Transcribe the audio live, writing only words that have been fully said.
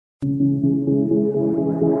Hello.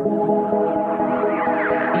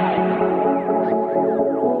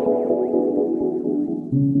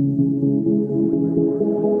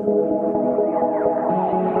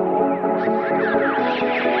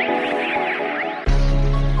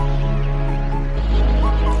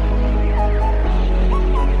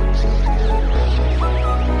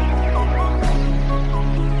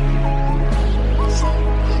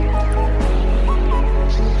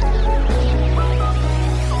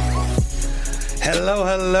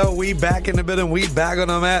 We back in the bit and we back on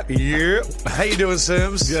the map. Yep. How you doing,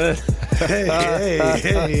 Sims? Good.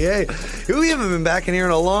 Hey. We haven't been back in here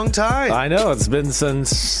in a long time. I know. It's been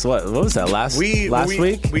since, what was that, last week?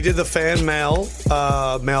 We did the fan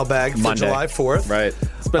mailbag for Monday. July 4th. Right.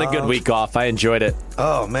 It's been a good week off. I enjoyed it.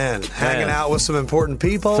 Oh, man. Hanging out with some important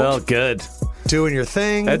people. Felt good. Doing your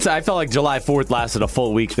thing. I felt like July 4th lasted a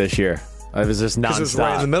full week this year. It was just nonstop. It was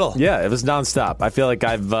right in the middle. Yeah, it was nonstop. I feel like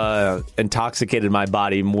I've intoxicated my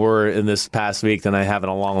body more in this past week than I have in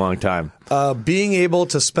a long, long time. Being able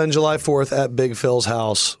to spend July 4th at Big Phil's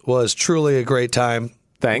house was truly a great time.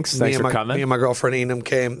 Thanks for coming. Me and my girlfriend Enum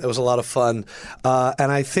came. It was a lot of fun. And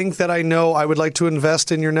I think that I would like to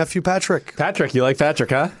invest in your nephew, Patrick. Patrick, you like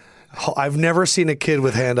Patrick, huh? I've never seen a kid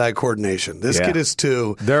with hand-eye coordination. This kid is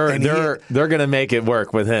 2. They're going to make it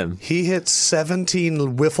work with him. He hit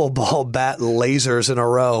 17 wiffle ball bat lasers in a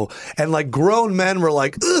row, and like grown men were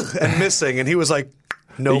like, ugh, and missing, and he was like,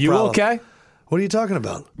 no problem. You okay? What are you talking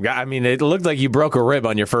about? I mean, it looked like you broke a rib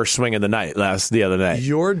on your first swing of the night the other night.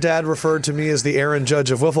 Your dad referred to me as the Aaron Judge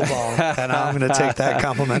of wiffle ball, and I'm going to take that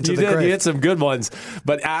compliment to the grave. You hit some good ones,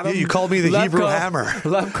 but Adam, you called me the Hebrew Hammer.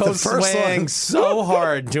 Lefko swang so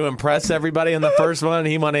hard to impress everybody in the first one.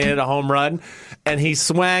 He wanted to hit a home run, and he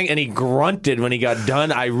swang and he grunted when he got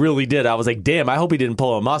done. I really did. I was like, damn, I hope he didn't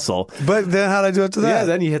pull a muscle. But then how did I do after that? Yeah,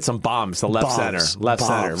 then you hit some bombs to left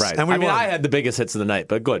center, right. And I had the biggest hits of the night,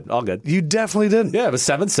 but good, all good. You definitely did. Yeah, it was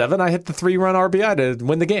 7-7. I hit the 3-run RBI to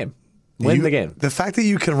win the game. The fact that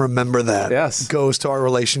you can remember that goes to our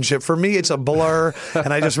relationship. For me, it's a blur,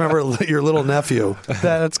 and I just remember your little nephew.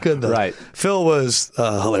 That's good, though. Right. Phil was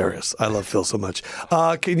hilarious. I love Phil so much.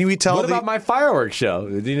 Can you tell What about my fireworks show?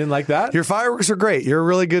 You didn't like that? Your fireworks are great. You're a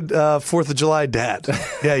really good 4th of July dad.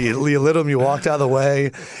 Yeah, you lit them. You walked out of the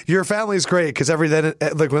way. Your family's great because whenever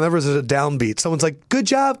there's a downbeat, someone's like, good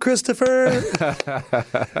job, Christopher.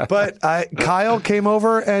 But Kyle came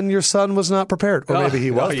over, and your son was not prepared. Or maybe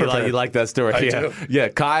he was prepared. You like that story. I do. Yeah,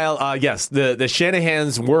 Kyle, yes, the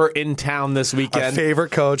Shanahans were in town this weekend. Our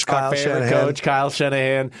favorite coach, Kyle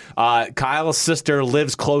Shanahan. Kyle's sister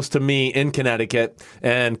lives close to me in Connecticut,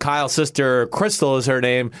 and Kyle's sister, Crystal is her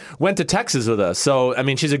name, went to Texas with us. So, I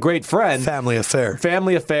mean, she's a great friend. Family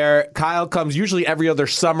affair. Kyle comes usually every other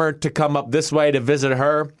summer to come up this way to visit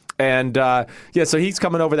her. And, so he's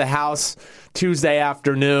coming over the house Tuesday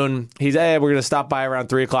afternoon. He's, hey, we're going to stop by around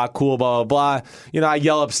 3 o'clock. Cool, blah, blah, blah. I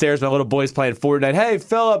yell upstairs. My little boy's playing Fortnite. Hey,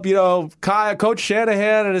 Philip, Kyle, Coach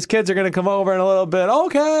Shanahan and his kids are going to come over in a little bit.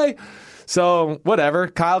 Okay. So, whatever.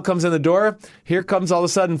 Kyle comes in the door. Here comes all of a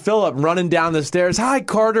sudden Philip running down the stairs. Hi,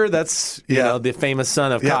 Carter. That's, the famous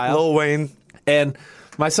son of Kyle. Lil Wayne. And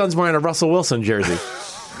my son's wearing a Russell Wilson jersey.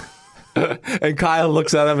 And Kyle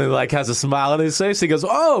looks at him and has a smile on his face. He goes,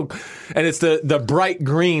 "Oh!" And it's the bright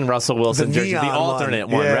green Russell Wilson jersey, the alternate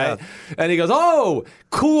one, right? And he goes, "Oh,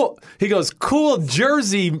 cool!" He goes, "Cool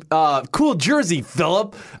jersey,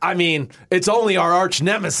 Philip. I mean, it's only our arch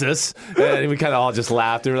nemesis." And we kind of all just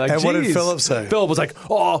laughed and we're like, "And geez." What did Philip say? Philip was like,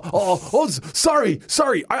 "Oh, sorry,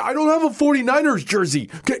 I don't have a 49ers jersey.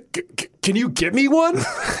 Can you get me one?"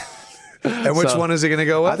 And which one is he going to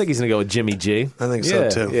go with? I think he's going to go with Jimmy G. I think so,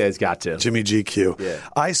 too. Yeah, he's got to. Jimmy GQ. Yeah.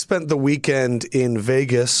 I spent the weekend in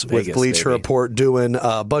Vegas with Bleacher Report doing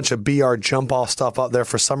a bunch of BR jump-off stuff out there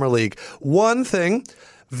for Summer League. One thing,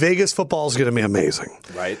 Vegas football is going to be amazing.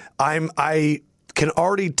 Right. I can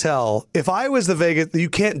already tell, if I was the Vegas, you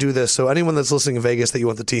can't do this, so anyone that's listening in Vegas that you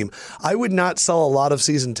want the team, I would not sell a lot of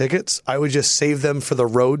season tickets. I would just save them for the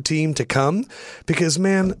road team to come because,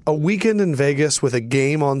 man, a weekend in Vegas with a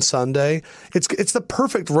game on Sunday, it's the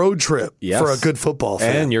perfect road trip for a good football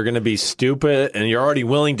fan. And you're going to be stupid, and you're already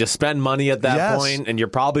willing to spend money at that point, and you're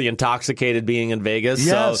probably intoxicated being in Vegas.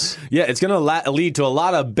 Yes. So, it's going to lead to a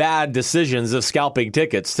lot of bad decisions of scalping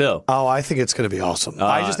tickets, too. Oh, I think it's going to be awesome.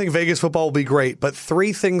 I just think Vegas football will be great. But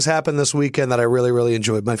 3 things happened this weekend that I really, really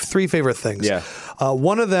enjoyed. My 3 favorite things. Yeah.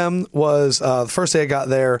 One of them was the first day I got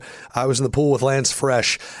there, I was in the pool with Lance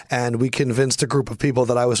Fresh, and we convinced a group of people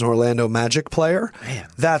that I was an Orlando Magic player. Man.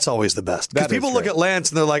 That's always the best. Because people look at Lance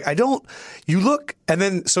and they're like, you look, and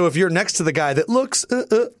then, so if you're next to the guy that looks,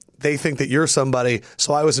 they think that you're somebody.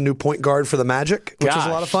 So I was a new point guard for the Magic, which was a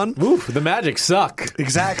lot of fun. Oof, the Magic suck.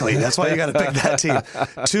 Exactly. That's why you got to pick that team.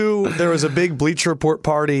 2, there was a big Bleacher Report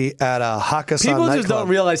party at a Hakkasan People nightclub. just don't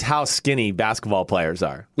realize how skinny basketball players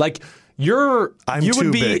are. Like, you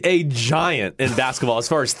would be big. a giant in basketball as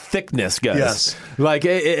far as thickness goes. Yes. Like,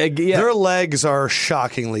 yeah. Their legs are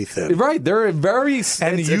shockingly thin. Right. They're very...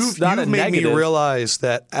 And you've made me realize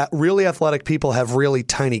that really athletic people have really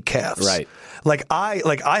tiny calves. Right. Like I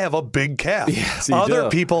have a big calf. Yes, you Other do.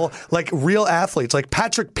 people, like real athletes, like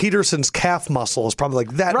Patrick Peterson's calf muscle is probably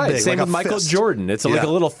like that Right, big. same like with a Michael fist. Jordan. It's like a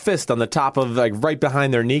little fist on the top of, like, right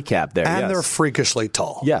behind their kneecap there. And yes. they're freakishly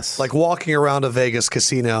tall. Yes. Like walking around a Vegas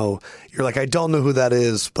casino, you're like, I don't know who that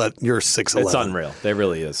is, but you're 6'11". It's unreal. It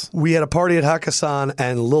really is. We had a party at Hakkasan,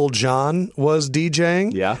 and Lil Jon was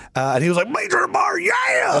DJing. Yeah. And he was like, Major Bar,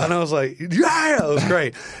 yeah! And I was like, yeah! It was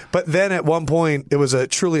great. But then at one point, it was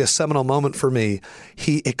truly a seminal moment for me.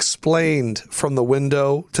 He explained from the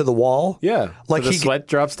window to the wall. Yeah. Like so the sweat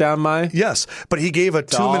drops down my... Yes, but he gave a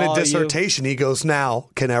 2-minute all dissertation. He goes, now,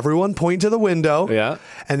 can everyone point to the window? Yeah.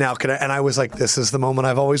 And now can I? And I was like, this is the moment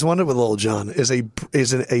I've always wanted with Lil Jon, is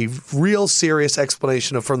a real serious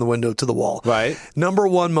explanation of from the window to the wall. Right. Number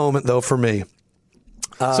one moment, though, for me.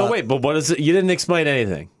 So wait, but what is it? You didn't explain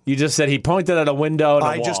anything. You just said he pointed at a window and a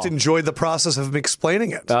I wall. just enjoyed the process of him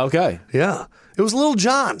explaining it. Okay. Yeah. It was Lil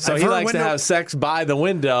Jon. So I've he heard likes to have sex by the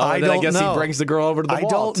window, and then I guess he brings the girl over to the I wall,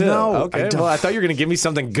 don't too. know. Okay, I don't- well, I thought you were going to give me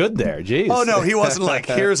something good there. Jeez. Oh, no, he wasn't like,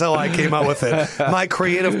 here's how I came up with it. My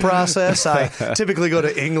creative process, I typically go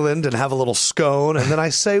to England and have a little scone, and then I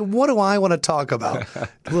say, what do I want to talk about?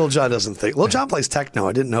 Lil Jon doesn't think. Lil Jon plays techno.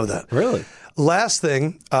 I didn't know that. Really? Last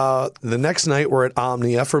thing, the next night we're at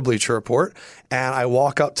Omnia for Bleacher Report, and I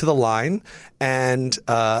walk up to the line, and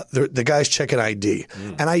the guy's checking ID.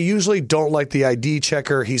 And I usually don't like the ID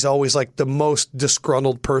checker. He's always like the most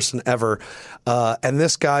disgruntled person ever. And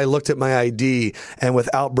this guy looked at my ID, and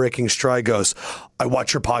without breaking stride goes, I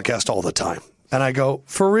watch your podcast all the time. And I go,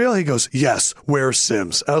 for real? He goes, yes, where's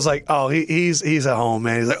Sims? I was like, oh, he's at home,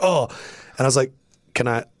 man. He's like, oh. And I was like, can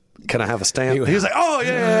I have a stamp? He was like, oh,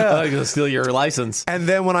 yeah. I'm going to steal your license. And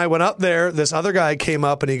then when I went up there, this other guy came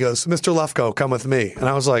up and he goes, Mr. Lefko, come with me. And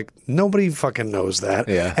I was like, nobody fucking knows that.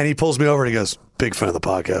 Yeah. And he pulls me over and he goes, big fan of the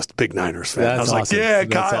podcast, big Niners fan. That's I was awesome. like, yeah,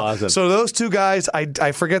 That's Kyle. awesome. So those two guys,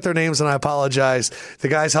 I forget their names and I apologize. The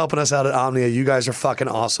guys helping us out at Omnia, you guys are fucking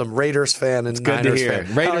awesome. Raiders fan and Good Niners to hear.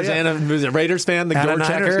 fan. Raiders was it Raiders fan, the And a door Niners-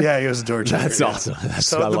 checker? Yeah, he was a door checker. That's awesome. I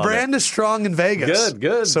So the love brand is strong in Vegas.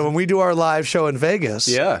 Good. So when we do our live show in Vegas,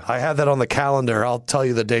 Yeah. I have that on the calendar. I'll tell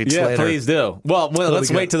you the dates Yeah, later. please do. Well, let's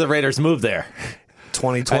good. wait till the Raiders move there.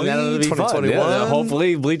 2020, And that'll be fun. 2021. Yeah,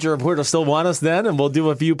 hopefully, Bleacher Report will still want us then, and we'll do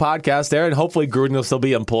a few podcasts there, and hopefully Gruden will still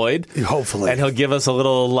be employed. Hopefully. And he'll give us a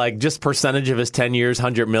little, like, just percentage of his 10 years,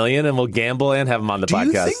 $100 million, and we'll gamble and have him on the Do podcast.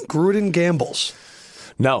 you think Gruden gambles?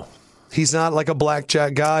 No. He's not like a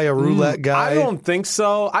blackjack guy, a roulette guy. I don't think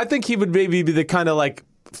so. I think he would maybe be the kind of, like,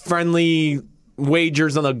 friendly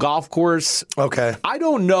wagers on the golf course. Okay. I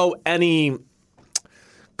don't know any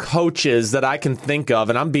coaches that I can think of,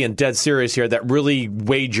 and I'm being dead serious here, that really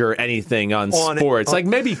wager anything on sports. Like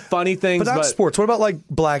maybe funny things, But not sports. What about like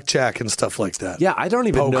blackjack and stuff like that? Yeah, I don't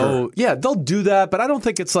even Poker. know. Yeah, they'll do that, but I don't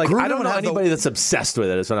think it's like, Gruden I don't would know have anybody that's obsessed with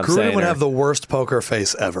it, is what I'm Gruden saying. would or- have the worst poker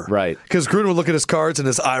face ever. Right. Because Gruden would look at his cards and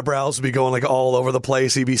his eyebrows would be going like all over the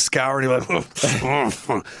place. He'd be scouring. He'd be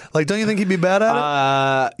like, like, don't you think he'd be bad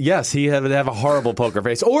at it? Yes, he would have a horrible poker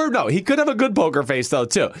face. Or no, he could have a good poker face though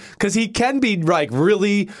too, because he can be like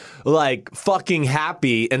really like fucking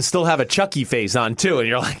happy and still have a Chucky face on too. And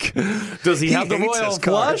you're like, does he have the hates royal his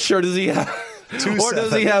flush, or does he have, or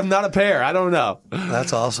does he have not a pair? I don't know.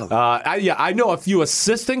 That's awesome. I know a few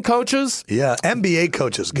assistant coaches. Yeah, NBA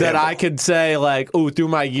coaches That gamble. I could say, like, oh, through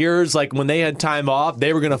my years, like when they had time off,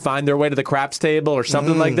 they were going to find their way to the craps table or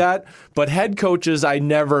something like that. But head coaches, I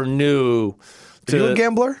never knew. Are you a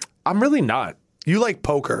gambler? I'm really not. You like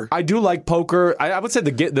poker. I do like poker. I would say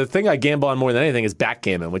the thing I gamble on more than anything is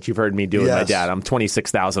backgammon, which you've heard me do with my Yes. dad. I'm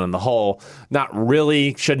 26,000 in the hole. Not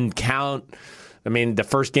really. Shouldn't count. I mean, the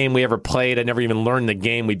first game we ever played, I never even learned the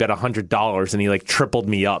game. We bet $100, and he like tripled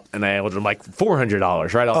me up, and I owed him like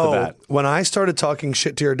 $400 right off the bat. When I started talking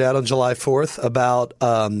shit to your dad on July 4th about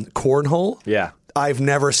cornhole, Yeah. I've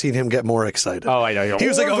never seen him get more excited. Oh, I know. He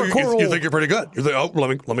was like, "Oh, you cornhole." think you're pretty good?" You're like, "Oh, let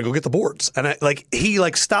me go get the boards." And he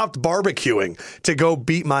stopped barbecuing to go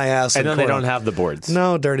beat my ass. And in then they cornhole. don't have the boards.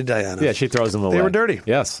 No, Dirty Diana. Yeah, she throws them away. They were dirty.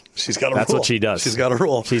 Yes. She's got a That's rule. what she does. She's got a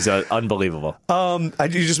rule. She's unbelievable. You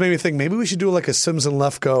just made me think maybe we should do like a Sims and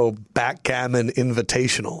Lefko backgammon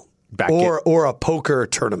invitational, Backgammon. or a poker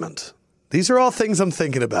tournament. These are all things I'm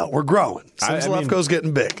thinking about. We're growing. Since Lefko's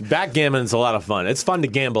getting big. Backgammon's a lot of fun. It's fun to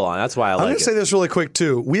gamble on. That's why I like it. I'm going to say this really quick,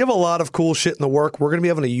 too. We have a lot of cool shit in the work. We're going to be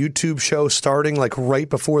having a YouTube show starting like right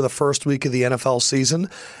before the first week of the NFL season.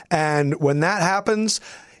 And when that happens,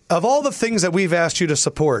 of all the things that we've asked you to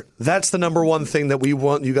support, that's the number one thing that we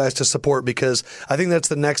want you guys to support, because I think that's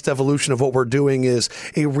the next evolution of what we're doing is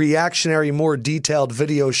a reactionary, more detailed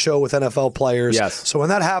video show with NFL players. Yes. So when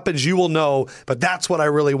that happens, you will know, but that's what I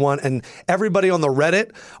really want. And everybody on the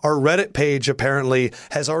Reddit, our Reddit page apparently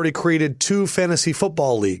has already created 2 fantasy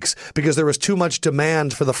football leagues because there was too much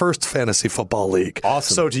demand for the first fantasy football league.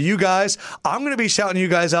 Awesome. So to you guys, I'm going to be shouting you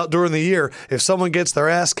guys out during the year. If someone gets their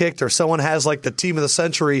ass kicked or someone has like the team of the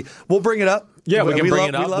century, we'll bring it up. Yeah, we can bring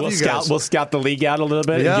it up. We'll scout the league out a little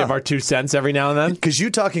bit and give our 2 cents every now and then. Because you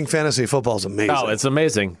talking fantasy football is amazing. Oh, it's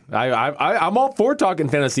amazing. I'm all for talking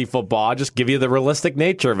fantasy football. I'll just give you the realistic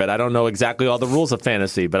nature of it. I don't know exactly all the rules of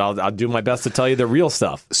fantasy, but I'll do my best to tell you the real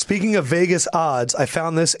stuff. Speaking of Vegas odds, I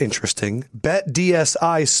found this interesting.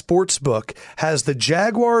 BetDSI Sportsbook has the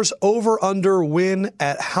Jaguars over-under win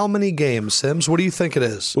at how many games, Sims? What do you think it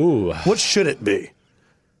is? Ooh. What should it be?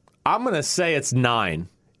 I'm going to say it's 9.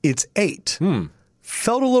 It's 8.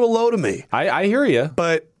 Felt a little low to me. I hear you.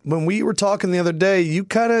 But when we were talking the other day, you're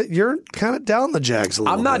kind of down the Jags a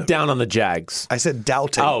little bit. I'm not down on the Jags. I said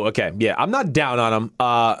doubting. Oh, okay. Yeah, I'm not down on them.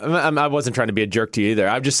 I wasn't trying to be a jerk to you either.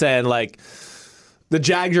 I'm just saying, like, the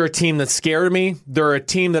Jags are a team that scared me. They're a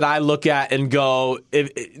team that I look at and go,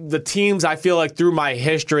 the teams I feel like through my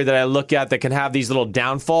history that I look at that can have these little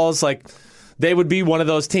downfalls, like, they would be one of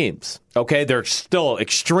those teams. Okay, they're still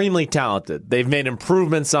extremely talented. They've made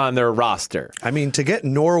improvements on their roster. I mean, to get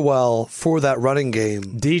Norwell for that running game,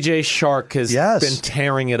 DJ Shark has been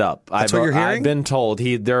tearing it up. That's what you're hearing? I've been told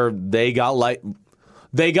they got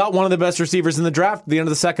one of the best receivers in the draft at the end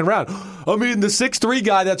of the second round. I mean, the 6'3"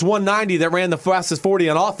 guy that's 190 that ran the fastest 40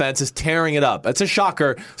 on offense is tearing it up. It's a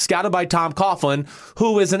shocker. Scouted by Tom Coughlin,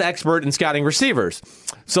 who is an expert in scouting receivers.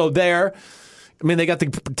 So they got the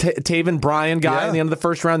Taven Bryan guy in the end of the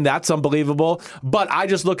first round. That's unbelievable. But I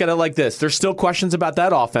just look at it like this. There's still questions about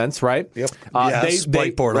that offense, right? Yep. Yes,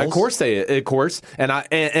 Blake Bortles. Of course.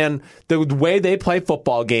 And the way they play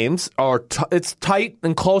football games it's tight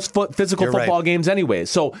and close physical football games anyway.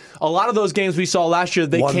 So a lot of those games we saw last year,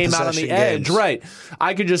 they came out on the edge. Games. Right.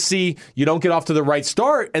 I could just see you don't get off to the right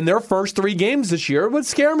start, and their first 3 games this year would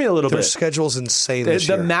scare me a little bit. Their schedule's insane this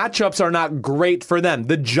year. The matchups are not great for them.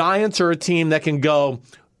 The Giants are a team that can go,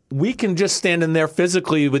 we can just stand in there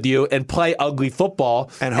physically with you and play ugly football.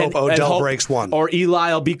 And hope Odell breaks one. Or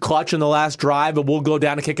Eli will be clutch in the last drive and we'll go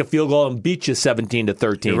down and kick a field goal and beat you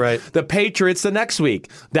 17-13. You're right. The Patriots the next week.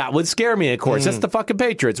 That would scare me, of course. That's the fucking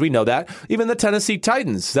Patriots. We know that. Even the Tennessee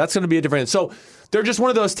Titans. That's going to be a different. So they're just one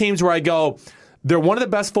of those teams where I go, they're one of the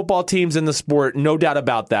best football teams in the sport, no doubt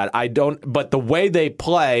about that. But the way they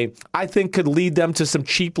play, I think could lead them to some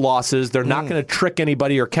cheap losses. They're not going to trick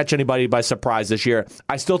anybody or catch anybody by surprise this year.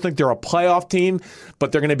 I still think they're a playoff team,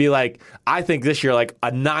 but they're going to be I think this year, like a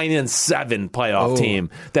 9-7 playoff team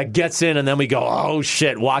that gets in, and then we go, oh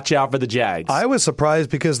shit, watch out for the Jags. I was surprised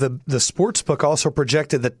because the sportsbook also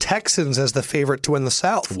projected the Texans as the favorite to win the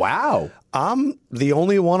South. Wow. I'm the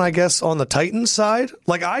only one, I guess, on the Titans side.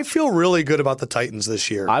 I feel really good about the Titans this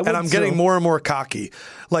year. And I'm getting more and more cocky.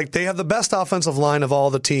 They have the best offensive line of all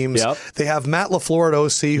the teams. Yep. They have Matt LaFleur at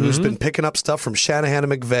OC, who's been picking up stuff from Shanahan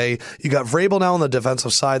and McVay. You got Vrabel now on the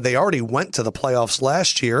defensive side. They already went to the playoffs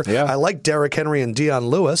last year. Yeah. I like Derrick Henry and Deion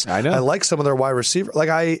Lewis. I know. I like some of their wide receivers.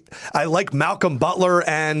 I like Malcolm Butler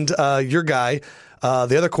and your guy,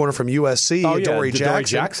 the other corner from USC, Dory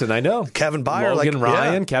Jackson. I know. Kevin Byard. Logan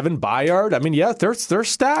Ryan, Kevin Byard. I mean, they're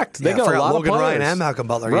stacked. They got a lot Logan of players. Ryan and Malcolm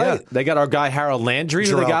Butler. Right. Yeah. They got our guy Harold Landry,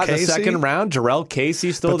 who they got in the second round. Jarrell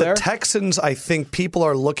Casey still there. The Texans, I think people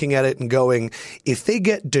are looking at it and going, if they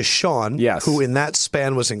get Deshaun, who in that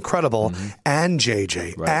span was incredible, and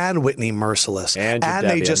JJ, and Whitney Merciless, and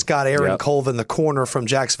they just got Aaron Colvin, the corner from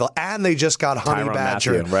Jacksonville, and they just got Honey Tyrann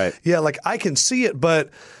Badger. Mathieu, right. Yeah, I can see it,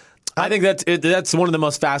 but I think that's one of the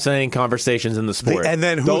most fascinating conversations in the sport. And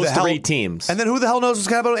then those 3 teams. And then who the hell knows what's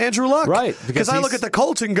going to happen with Andrew Luck? Right. Because I look at the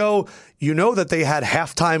Colts and go, that they had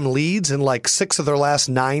halftime leads in 6 of their last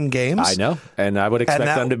 9 games. I know. And I would expect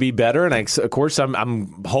them to be better. And of course,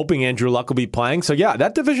 I'm hoping Andrew Luck will be playing. So, yeah,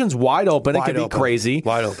 that division's wide open. It could be crazy.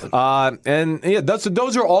 Wide open.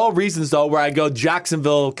 Those are all reasons, though, where I go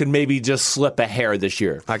Jacksonville can maybe just slip a hair this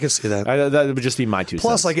year. I can see that. That would just be my 2 cents.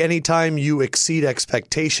 Plus, anytime you exceed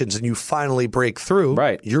expectations and you finally break through,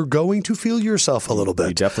 you're going to feel yourself a little bit.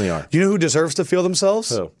 You definitely are. You know who deserves to feel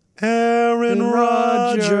themselves? Who? Aaron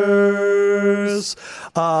Rodgers. Rodgers.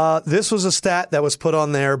 This was a stat that was put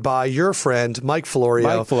on there by your friend, Mike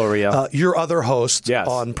Florio. Mike Florio. Your other host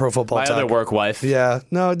on Pro Football My Talk. other work wife. Yeah.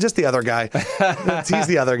 No, just the other guy. He's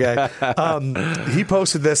the other guy. He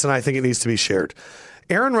posted this, and I think it needs to be shared.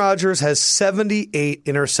 Aaron Rodgers has 78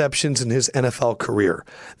 interceptions in his NFL career.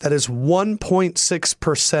 That is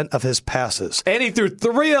 1.6% of his passes. And he threw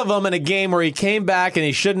 3 of them in a game where he came back and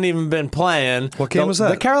he shouldn't even been playing. What game was that?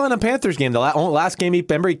 The Carolina Panthers game. The last game,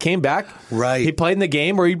 remember, he came back. Right. He played in the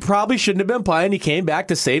game where he probably shouldn't have been playing. He came back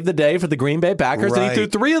to save the day for the Green Bay Packers. Right. And he threw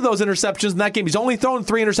 3 of those interceptions in that game. He's only thrown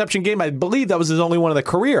 3 interception game. I believe that was his only one of the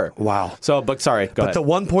career. Wow. So, but sorry, go ahead. The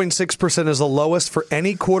 1.6% is the lowest for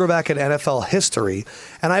any quarterback in NFL history.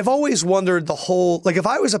 And I've always wondered the whole, like if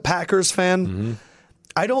I was a Packers fan,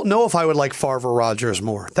 I don't know if I would like Favre or Rodgers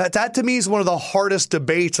more. That to me is one of the hardest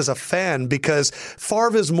debates as a fan because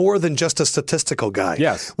Favre is more than just a statistical guy.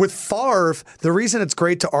 Yes. With Favre, the reason it's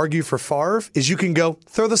great to argue for Favre is you can go,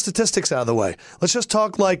 throw the statistics out of the way. Let's just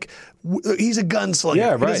talk like he's a gunslinger.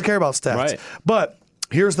 Yeah, He doesn't care about stats. Right. But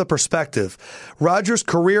here's the perspective. Rodgers'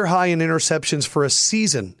 career high in interceptions for a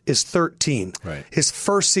season is 13. Right. His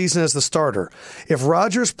first season as the starter. If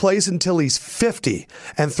Rodgers plays until he's 50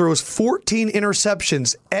 and throws 14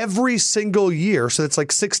 interceptions every single year, so it's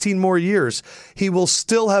like 16 more years, he will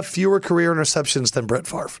still have fewer career interceptions than Brett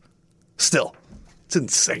Favre. Still. It's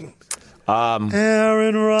insane.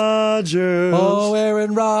 Aaron Rodgers. Oh,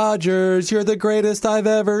 Aaron Rodgers, you're the greatest I've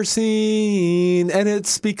ever seen. And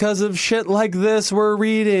it's because of shit like this we're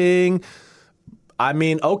reading. I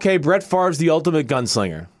mean, okay, Brett Favre's the ultimate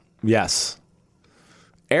gunslinger. Yes.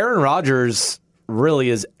 Aaron Rodgers really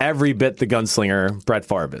is every bit the gunslinger Brett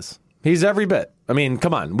Favre is. He's every bit. I mean,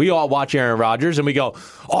 come on. We all watch Aaron Rodgers and we go,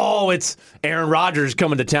 oh, it's Aaron Rodgers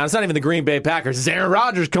coming to town. It's not even the Green Bay Packers. It's Aaron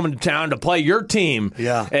Rodgers coming to town to play your team.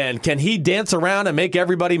 Yeah. And can he dance around and make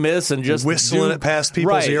everybody miss and just whistling it past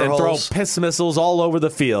people's ear and holes. throw piss missiles all over the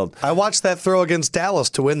field. I watched that throw against Dallas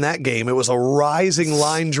to win that game. It was a rising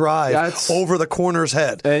line drive over the corner's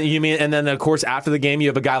head. And then, of course, after the game, you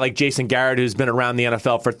have a guy like Jason Garrett who's been around the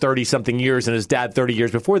NFL for 30-something years and his dad 30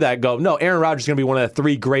 years before that go, no, Aaron Rodgers is going to be one of the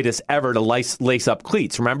 3 greatest ever to lace up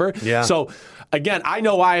cleats, remember? Yeah. So, again, I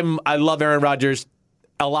know I love Aaron Rodgers.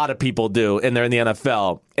 A lot of people do, and they're in the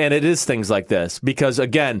NFL. And it is things like this because,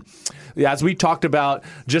 again, as we talked about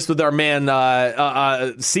just with our man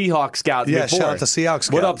Seahawks Scout before. Shout out to Seahawks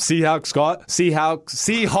Scout. What up, Seahawks Scout?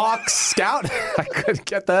 Seahawks Scout? I couldn't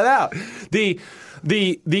get that out.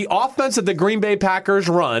 The offense that the Green Bay Packers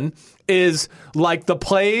run is like the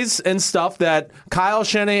plays and stuff that Kyle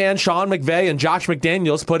Shanahan, Sean McVay, and Josh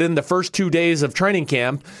McDaniels put in the first 2 days of training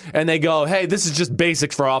camp, and they go, hey, this is just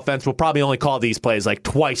basics for offense. We'll probably only call these plays like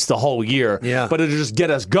twice the whole year, but it'll just get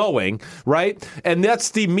us going, right? And that's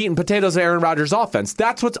the meat and potatoes of Aaron Rodgers' offense.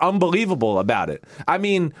 That's what's unbelievable about it. I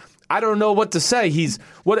mean, I don't know what to say.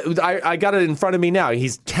 I got it in front of me now.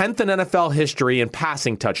 He's 10th in NFL history in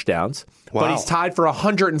passing touchdowns, but he's tied for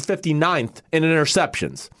 159th in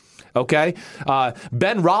interceptions. Okay?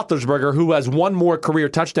 Ben Roethlisberger, who has 1 more career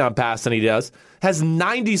touchdown pass than he does, has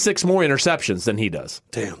 96 more interceptions than he does.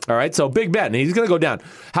 Damn. All right? So Big Ben, he's going to go down.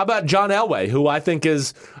 How about John Elway, who I think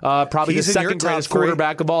is probably the second greatest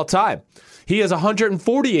quarterback of all time? He has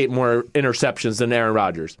 148 more interceptions than Aaron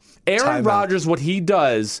Rodgers. Aaron Rodgers, what he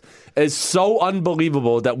does is so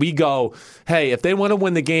unbelievable that we go, hey, if they want to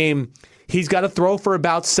win the game, he's got to throw for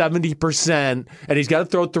about 70%, and he's got to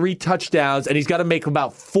throw 3 touchdowns, and he's got to make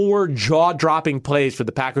about 4 jaw-dropping plays for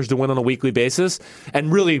the Packers to win on a weekly basis.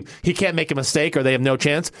 And really, he can't make a mistake or they have no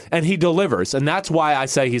chance, and he delivers. And that's why I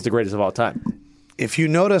say he's the greatest of all time. If you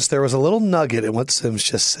notice, there was a little nugget in what Sims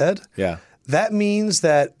just said. Yeah. That means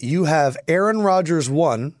that you have Aaron Rodgers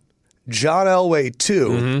 1, John Elway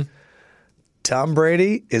 2, Tom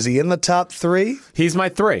Brady, is he in the top 3? He's my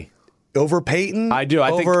 3. Over Peyton? I do.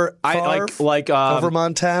 Over I think over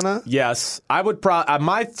Montana? Yes. I would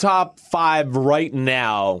my top 5 right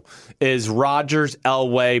now is Rodgers,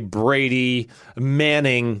 Elway, Brady,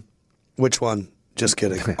 Manning. Which one? Just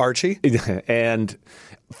kidding. Archie? And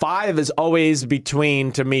 5 is always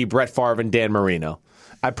between, to me, Brett Favre and Dan Marino.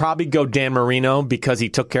 I'd probably go Dan Marino because he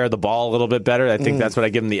took care of the ball a little bit better. I think that's what I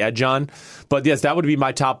give him the edge on. But yes, that would be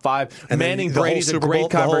my top 5. And Manning, Brady's a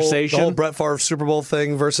great conversation. The whole Brett Favre Super Bowl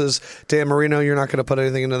thing versus Dan Marino, you're not going to put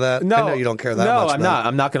anything into that? No. I know you don't care that much. No, I'm not.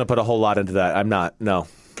 I'm not going to put a whole lot into that. I'm not. No.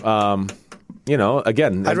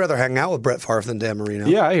 Again. I'd rather hang out with Brett Favre than Dan Marino.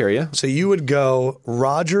 Yeah, I hear you. So you would go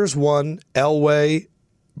Rodgers 1, Elway,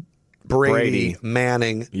 Brady,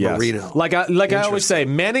 Manning, Marino. Like I always say,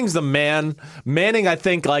 Manning's the man. Manning, I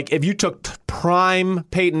think, like if you took prime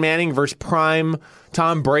Peyton Manning versus prime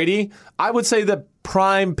Tom Brady, I would say that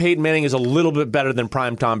prime Peyton Manning is a little bit better than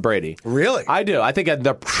prime Tom Brady. Really? I do. I think at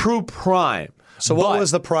the true prime. So what was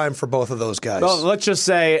the prime for both of those guys? Well, let's just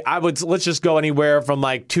say let's just go anywhere from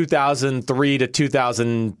like 2003 to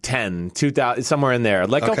 2010, 2000, somewhere in there.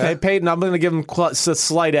 Like, okay Peyton, I'm going to give him a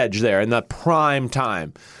slight edge there in the prime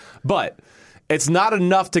time. But it's not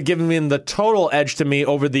enough to give him the total edge to me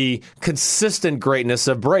over the consistent greatness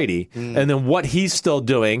of Brady and then what he's still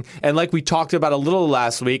doing. And like we talked about a little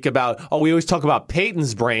last week about, we always talk about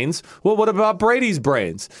Peyton's brains. Well, what about Brady's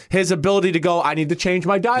brains? His ability to go, I need to change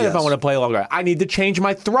my diet if I want to play longer. I need to change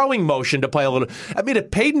my throwing motion to play a little. I mean, if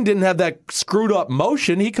Peyton didn't have that screwed up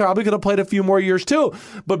motion, he probably could have played a few more years too.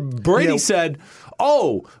 But Brady said,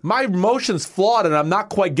 my motion's flawed and I'm not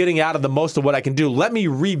quite getting out of the most of what I can do. Let me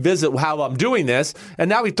revisit how I'm doing this. And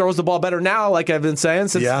now he throws the ball better now, like I've been saying,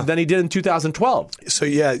 than he did in 2012. So,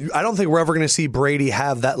 I don't think we're ever going to see Brady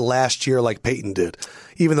have that last year like Peyton did.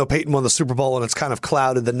 Even though Peyton won the Super Bowl and it's kind of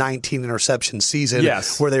clouded the 19 interception season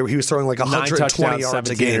where he was throwing like 120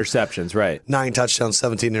 yards a game. 17 interceptions, right. 9 touchdowns,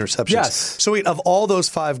 17 interceptions. Yes. So, of all those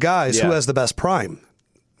 5 guys, who has the best prime?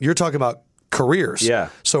 You're talking about careers. Yeah.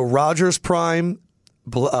 So, Rodgers' prime,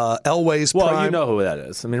 Elway's prime. Well, you know who that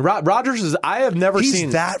is. I mean, Rodgers is. I have never seen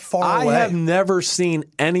that far away. I have never seen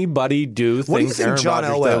anybody do things. What do you think Aaron John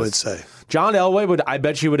Rodgers Elway does. would say? John Elway would. I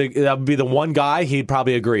bet you would. That would be the one guy he'd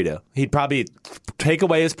probably agree to. He'd probably take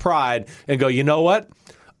away his pride and go, you know what?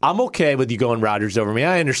 I'm okay with you going Rodgers over me.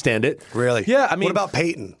 I understand it. Really? Yeah. I mean, what about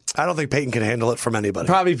Peyton? I don't think Peyton can handle it from anybody.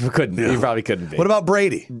 Probably couldn't. He probably couldn't be. What about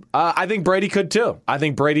Brady? I think Brady could too. I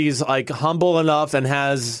think Brady's like humble enough and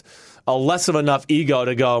has a less of enough ego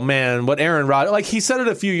to go, man, what Aaron Rodgers, like he said it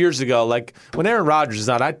a few years ago, like when Aaron Rodgers is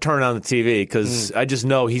on, I turn on the TV because I just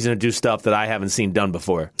know he's going to do stuff that I haven't seen done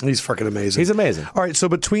before. He's freaking amazing. He's amazing. All right, so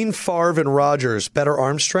between Favre and Rodgers, better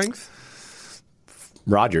arm strength?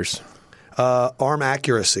 Rodgers. Arm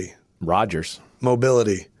accuracy? Rodgers.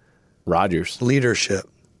 Mobility? Rodgers. Leadership?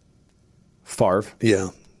 Favre. Yeah.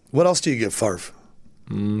 What else do you give Favre?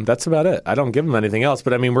 That's about it. I don't give him anything else,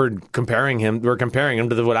 but I mean, we're comparing him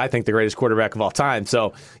to what I think the greatest quarterback of all time.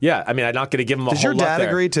 So, yeah, I mean, I'm not going to give him a whole lot there. Does your dad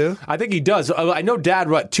agree, too? I think he does. I know Dad,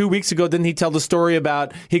 2 weeks ago, didn't he tell the story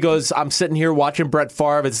about, he goes, I'm sitting here watching Brett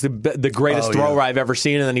Favre. It's the greatest thrower I've ever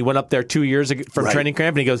seen. And then he went up there 2 years ago from training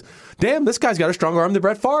camp, and he goes, damn, this guy's got a stronger arm than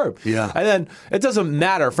Brett Favre. Yeah. And then it doesn't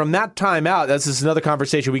matter. From that time out, that's just another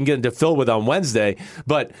conversation we can get into Phil with on Wednesday.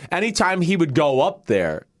 But anytime he would go up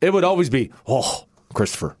there, it would always be,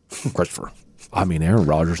 Christopher. I mean, Aaron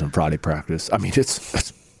Rodgers in Friday practice. I mean,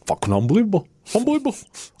 it's fucking unbelievable. Unbelievable.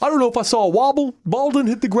 I don't know if I saw a wobble. Ball didn't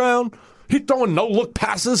hit the ground. He's throwing no-look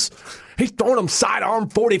passes. He's throwing them sidearm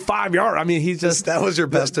 45-yard. I mean, he's just... That was your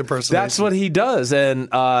best impersonation. That's what he does. And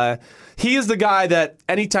he is the guy that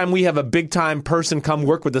anytime we have a big-time person come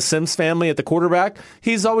work with the Sims family at the quarterback,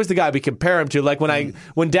 he's always the guy we compare him to. Like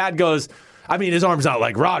when Dad goes... I mean, his arm's not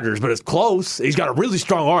like Rodgers, but it's close. He's got a really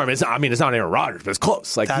strong arm. It's not Aaron Rodgers, but it's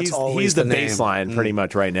close. Like he's the baseline pretty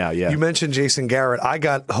much right now. Yeah. You mentioned Jason Garrett. I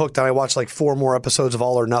got hooked and I watched like 4 more episodes of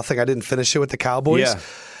All or Nothing. I didn't finish it with the Cowboys. Yeah.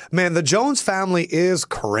 Man, the Jones family is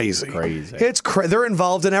crazy. It's they're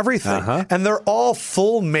involved in everything. And they're all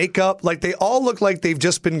full makeup. Like, they all look like they've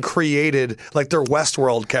just been created, like they're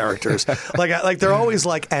Westworld characters. like they're always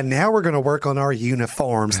like, and now we're going to work on our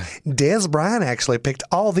uniforms. Des Bryant actually picked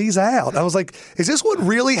all these out. I was like, is this what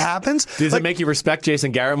really happens? Does it make you respect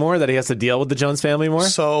Jason Garrett more, that he has to deal with the Jones family more?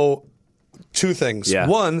 So... 2 things. Yeah.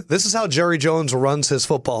 One, this is how Jerry Jones runs his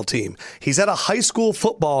football team. He's at a high school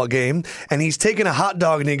football game, and he's taking a hot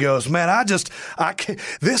dog, and he goes, man, I can't,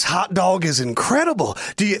 this hot dog is incredible.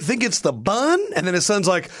 Do you think it's the bun? And then his son's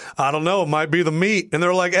like, I don't know, it might be the meat. And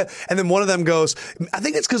they're like, and then one of them goes, I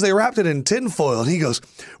think it's because they wrapped it in tinfoil. And he goes,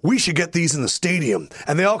 we should get these in the stadium.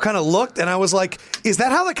 And they all kind of looked, and I was like, is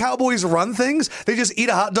that how the Cowboys run things? They just eat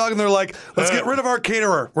a hot dog, and they're like, let's get rid of our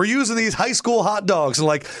caterer. We're using these high school hot dogs. And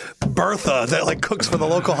like, Bertha, that like cooks for the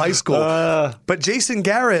local high school. But Jason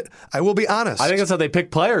Garrett, I will be honest. I think that's how they pick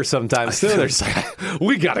players sometimes too. They're just like,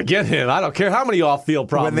 we got to get him. I don't care how many off-field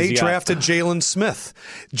problems. When they drafted Jalen Smith,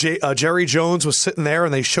 Jerry Jones was sitting there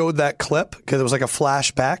and they showed that clip because it was like a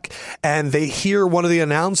flashback, and they hear one of the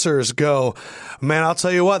announcers go, man, I'll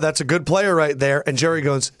tell you what, that's a good player right there. And Jerry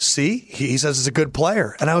goes, see, he says it's a good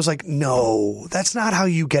player. And I was like, no, that's not how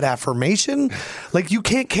you get affirmation. Like, you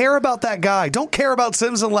can't care about that guy. Don't care about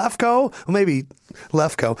Sims and Lefko. Well, maybe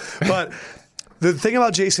Lefko. But the thing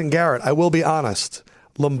about Jason Garrett, I will be honest,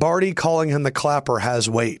 Lombardi calling him the clapper has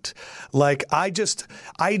weight. Like, I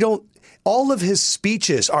don't, all of his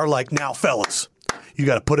speeches are like, now, fellas, you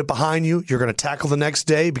got to put it behind you. You're going to tackle the next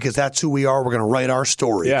day because that's who we are. We're going to write our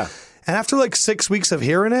story. Yeah. And after like 6 weeks of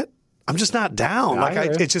hearing it, I'm just not down.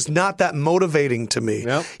 It's just not that motivating to me.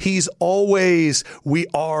 Yep. He's always, we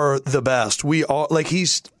are the best. We are,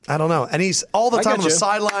 I don't know. And he's all the time on the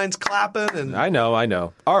sidelines clapping. And I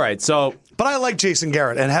know. All right, so. But I like Jason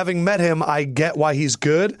Garrett, and having met him, I get why he's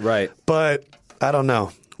good. Right. But I don't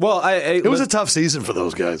know. Well, it was a tough season for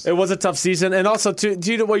those guys. It was a tough season, and also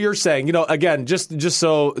to what you're saying, again, just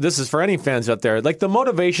so this is for any fans out there, like the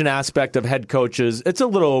motivation aspect of head coaches, it's a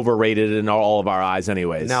little overrated in all of our eyes,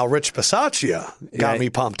 anyways. Now, Rich Bisaccia got me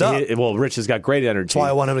pumped up. Rich has got great energy. That's why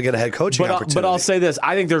I want him to get a head coaching opportunity. But I'll say this: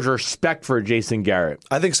 I think there's respect for Jason Garrett.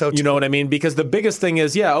 I think so too. You know what I mean? Because the biggest thing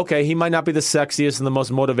is, he might not be the sexiest and the most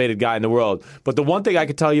motivated guy in the world, but the one thing I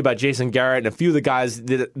could tell you about Jason Garrett and a few of the guys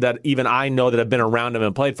that even I know that have been around him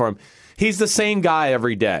and played for him. He's the same guy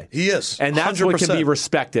every day. He is, and that's 100%. what can be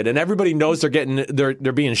respected. And everybody knows they're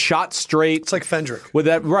being shot straight. It's like Fendrick with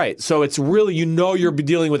that, right? So it's really you're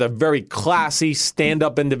dealing with a very classy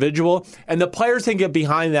stand-up individual, and the players can get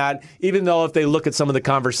behind that. Even though if they look at some of the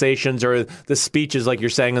conversations or the speeches, like you're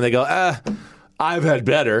saying, and they go, I've had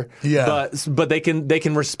better, but they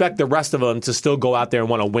can respect the rest of them to still go out there and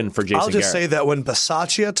want to win for Jason Garrett. I'll just say that when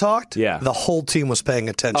Bisaccia talked, the whole team was paying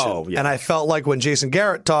attention. Oh, yeah. And I felt like when Jason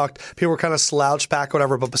Garrett talked, people were kind of slouched back,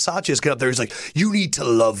 whatever, but Bisaccia's get up there, he's like, you need to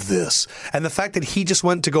love this. And the fact that he just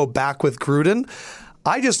went to go back with Gruden,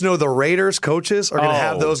 I just know the Raiders coaches are going to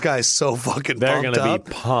have those guys so fucking pumped up. They're going to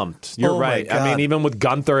be pumped. You're right. I mean, even with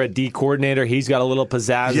Gunther at D coordinator, he's got a little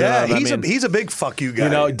pizzazz. Yeah, he's a big fuck you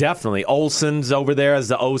guy. Definitely. Olsen's over there as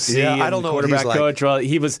the OC and I don't know quarterback what he's coach.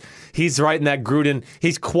 Well, he's right in that Gruden.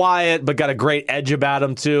 He's quiet, but got a great edge about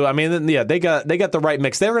him too. I mean, they got the right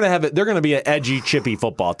mix. They're going to be an edgy, chippy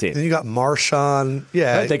football team. Then you got Marshawn.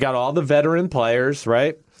 Yeah, right? They got all the veteran players,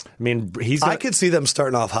 right? I mean, I could see them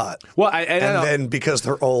starting off hot. Well, then because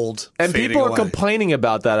they're old, and people are complaining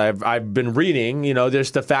about that. I've been reading,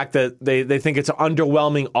 there's the fact that they think it's an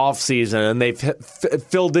underwhelming offseason and they've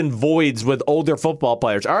filled in voids with older football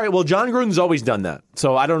players. All right, well, John Gruden's always done that,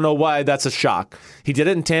 so I don't know why that's a shock. He did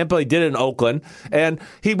it in Tampa, he did it in Oakland, and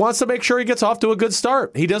he wants to make sure he gets off to a good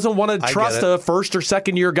start. He doesn't want to trust a first or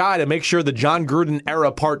second year guy to make sure the John Gruden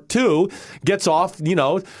era part 2 gets off,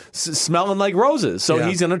 smelling like roses. So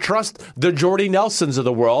he's going to trust the Jordy Nelsons of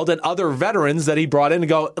the world and other veterans that he brought in to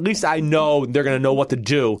go, at least I know they're going to know what to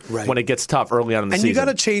do when it gets tough early on in the season. And you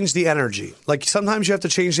got to change the energy. Like sometimes you have to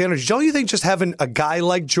change the energy. Don't you think just having a guy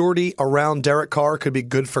like Jordy around Derek Carr could be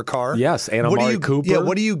good for Carr? Yes, and Amari Cooper. Yeah,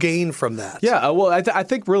 what do you gain from that? Yeah, well, I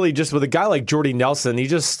think really just with a guy like Jordy Nelson, he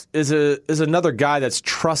just is another guy that's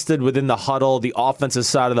trusted within the huddle, the offensive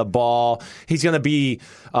side of the ball. He's going to be,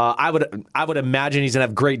 I would imagine he's going to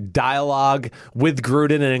have great dialogue with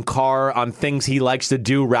Gruden and Carr on things he likes to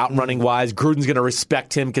do route running wise. Gruden's going to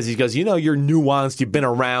respect him because he goes, you're nuanced, you've been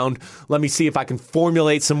around. Let me see if I can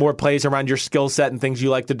formulate some more plays around your skill set and things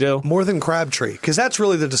you like to do. More than Crabtree, because that's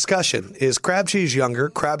really the discussion. Is Crabtree's younger,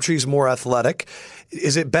 Crabtree's more athletic.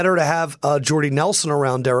 Is it better to have Jordy Nelson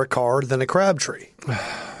around Derek Carr than a Crabtree?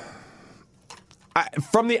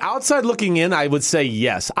 From the outside looking in, I would say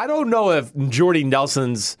yes. I don't know if Jordy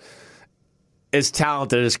Nelson's as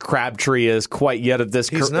talented as Crabtree is quite yet at this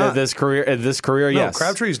career. No, yes,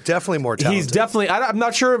 Crabtree's definitely more talented. He's definitely. I'm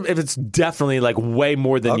not sure if it's definitely like way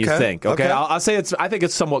more than you think. Okay, I'll say it's. I think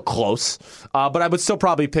it's somewhat close, but I would still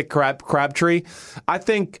probably pick Crabtree. I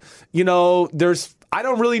think there's. I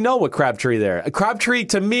don't really know what Crabtree there. Crabtree,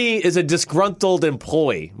 to me, is a disgruntled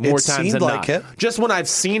employee more times than not. Just when I've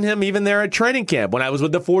seen him even there at training camp, when I was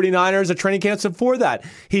with the 49ers at training camps before that,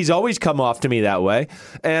 he's always come off to me that way.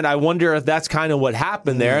 And I wonder if that's kind of what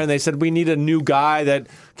happened there. And they said, we need a new guy that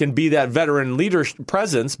can be that veteran leader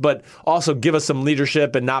presence, but also give us some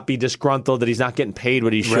leadership and not be disgruntled that he's not getting paid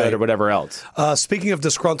what he should or whatever else. Speaking of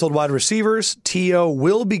disgruntled wide receivers, T.O.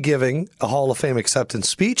 will be giving a Hall of Fame acceptance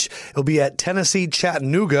speech. It'll be at Tennessee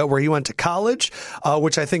Chattanooga, where he went to college,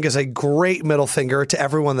 which I think is a great middle finger to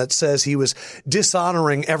everyone that says he was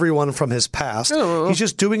dishonoring everyone from his past. He's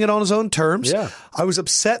just doing it on his own terms. Yeah. I was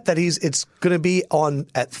upset that it's going to be on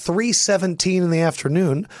at 3:17 in the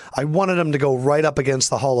afternoon. I wanted him to go right up against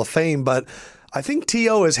the Hall of Fame, but I think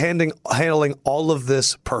T.O. is handling all of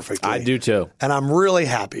this perfectly. I do too. And I'm really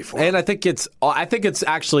happy for him. And I think it's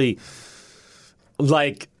actually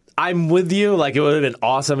like, I'm with you. Like, it would have been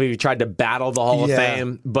awesome if he tried to battle the Hall of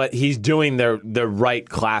Fame, but he's doing the right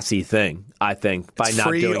classy thing, I think, by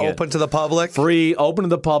not doing it. Free, open to the public? Free, open to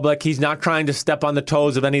the public. He's not trying to step on the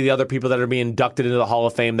toes of any of the other people that are being inducted into the Hall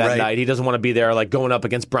of Fame that night. He doesn't want to be there like going up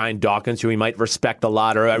against Brian Dawkins, who he might respect a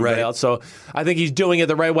lot, or everybody else. So I think he's doing it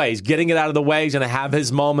the right way. He's getting it out of the way. He's going to have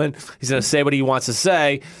his moment. He's going to say what he wants to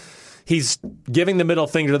say. he's giving the middle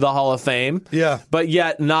finger to the Hall of Fame. Yeah. But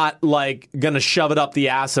yet not like going to shove it up the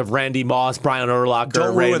ass of Randy Moss, Brian Urlacher.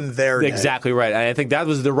 Don't ruin their day. Exactly right. And I think that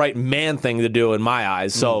was the right man thing to do in my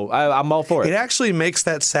eyes. So I'm all for it. It actually makes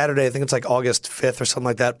that Saturday, I think it's like August 5th or something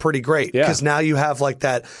like that, pretty great. Yeah. Because now you have like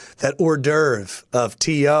that hors d'oeuvre of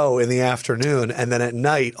T.O. in the afternoon, and then at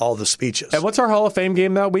night, all the speeches. And what's our Hall of Fame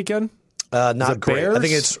game that weekend? Not great.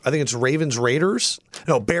 Bears? I think it's Ravens Raiders.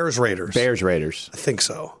 No, Bears Raiders. Bears Raiders. I think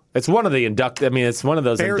so. It's one of the it's one of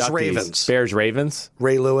those Bears inductees. Ravens. Bears Ravens.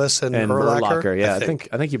 Ray Lewis and Urlacher. Yeah,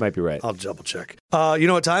 I think you might be right. I'll double check. You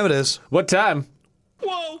know what time it is? What time?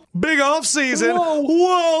 Whoa. Big off season.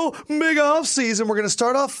 Whoa. Big off season. We're going to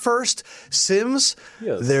start off first. Sims,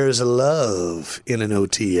 Yes. There's love in an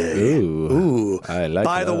OTA. Ooh. I like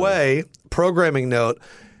By the love. way, programming note,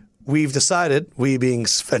 we've decided, we being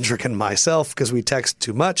Svendrik and myself, because we text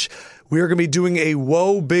too much, we are going to be doing a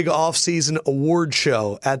Whoa Big Off-Season award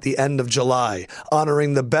show at the end of July,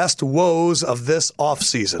 honoring the best woes of this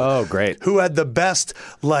off-season. Oh, great. Who had the best,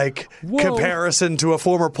 comparison to a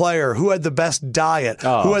former player? Who had the best diet?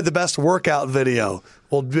 Who had the best workout video?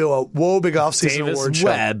 We'll do a Whoa Big Off-Season award Davis show.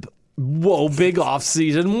 Webb. Whoa, big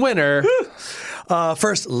off-season winner.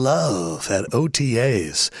 First, love at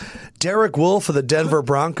OTAs. Derek Wolf of the Denver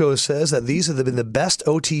Broncos says that these have been the best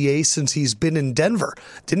OTAs since he's been in Denver.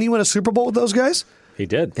 Didn't he win a Super Bowl with those guys? He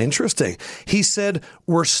did. Interesting. He said,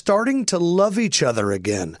 we're starting to love each other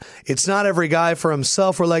again. It's not every guy for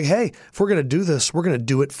himself. We're like, hey, if we're going to do this, we're going to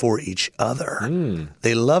do it for each other.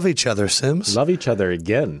 They love each other, Sims. Love each other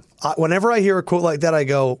again. Whenever I hear a quote like that, I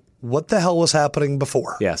go, what the hell was happening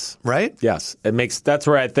before? Yes. Right? Yes. That's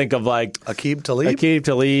where I think of like Aqib Talib? Aqib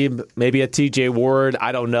Talib, maybe a TJ Ward.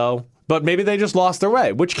 I don't know. But maybe they just lost their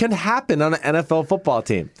way, which can happen on an NFL football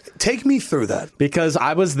team. Take me through that. Because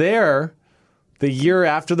I was there the year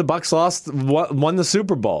after the Bucs won the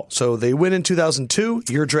Super Bowl. So they win in 2002.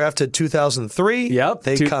 You're drafted 2003. Yep.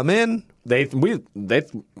 They come in. We're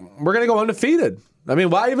going to go undefeated. I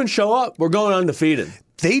mean, why even show up? We're going undefeated.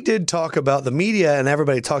 They did talk about the media, and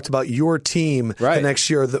everybody talked about your team the next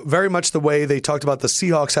year, very much the way they talked about the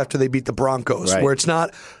Seahawks after they beat the Broncos, where it's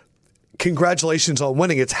not congratulations on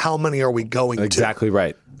winning, it's how many are we going to. Exactly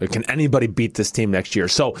right. Can anybody beat this team next year?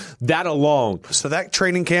 So that alone. So that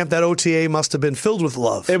training camp, that OTA must have been filled with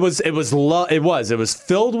love. It was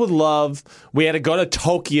filled with love. We had to go to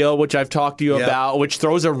Tokyo, which I've talked to you about, which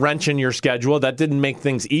throws a wrench in your schedule. That didn't make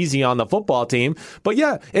things easy on the football team. But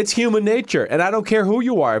yeah, it's human nature. And I don't care who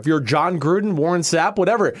you are. If you're John Gruden, Warren Sapp,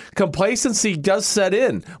 whatever, complacency does set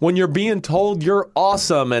in when you're being told you're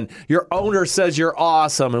awesome and your owner says you're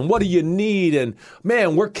awesome and what do you need? And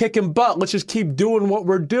man, we're kicking butt. Let's just keep doing what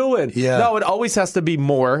we're doing. Yeah. No, it always has to be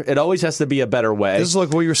more. It always has to be a better way. This is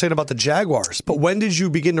like what you were saying about the Jaguars. But when did you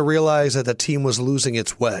begin to realize that the team was losing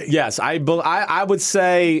its way? Yes, I would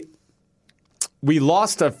say we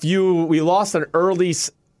lost an early.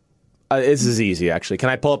 This is easy, actually. Can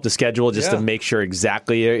I pull up the schedule just to make sure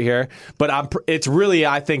exactly here? But it's really,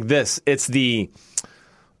 I think it's the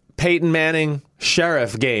Peyton Manning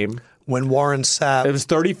Sheriff game. When Warren Sapp... It was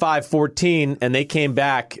 35-14, and they came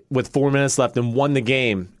back with 4 minutes left and won the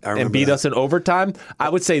game and beat us in overtime. I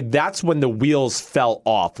would say that's when the wheels fell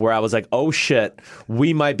off, where I was like, oh, shit,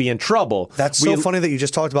 we might be in trouble. That's so funny that you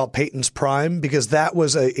just talked about Peyton's prime, because that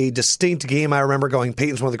was a distinct game. I remember going,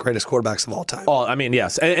 Peyton's one of the greatest quarterbacks of all time. Oh, I mean,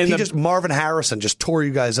 yes. And Marvin Harrison just tore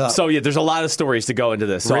you guys up. So, yeah, there's a lot of stories to go into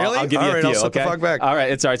this. So really? I'll give you a few, I'll set the fuck back. All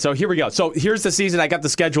right, it's all right. So here we go. So here's the season. I got the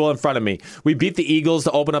schedule in front of me. We beat the Eagles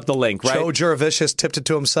to open up the link, right? Joe Juravicius tipped it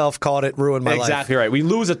to himself, called it, ruined my life. Exactly right. We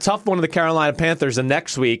lose a tough one to the Carolina Panthers the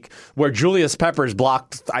next week, where Julius Peppers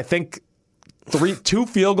blocked, I think, 2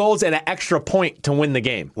 field goals and an extra point to win the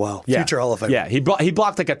game. Wow. Future Hall of Fame. Yeah, he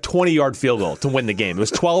blocked like a 20-yard field goal to win the game. It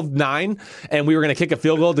was 12-9, and we were going to kick a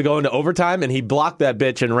field goal to go into overtime, and he blocked that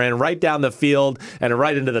bitch and ran right down the field and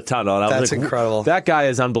right into the tunnel. And That's incredible. That guy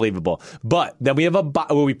is unbelievable. But then we have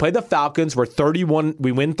we played the Falcons. We win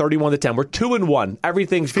 31-10. We're 2-1.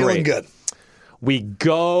 Everything's feeling great. Good. We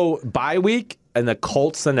go bye week and the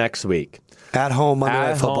Colts the next week. At home Monday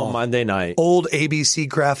Night Football. Monday night. Old ABC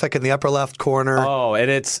graphic in the upper left corner. Oh,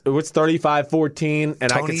 and it's 35-14,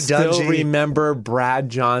 and I can still remember Brad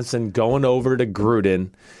Johnson going over to Gruden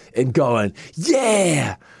and going,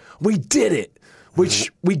 "Yeah, we did it.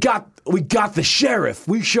 We got the sheriff.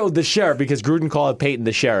 We showed the sheriff," because Gruden called Peyton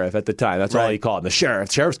the sheriff at the time. That's all he called him. The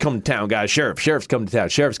sheriff. Sheriff's coming to town, guys. Sheriff's coming to town.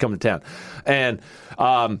 Sheriff's coming to town. And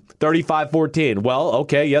 35-14. Well,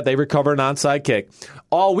 okay, yeah, they recover an onside kick.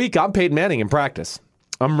 All week, I'm Peyton Manning in practice.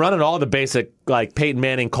 I'm running all the basic like Peyton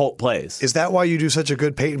Manning Colt plays. Is that why you do such a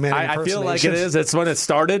good Peyton Manning I feel impersonation? like it is. It's when it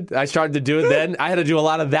started. I started to do it then. I had to do a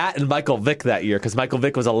lot of that and Michael Vick that year because Michael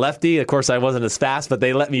Vick was a lefty. Of course, I wasn't as fast, but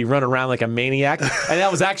they let me run around like a maniac. And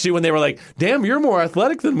that was actually when they were like, damn, you're more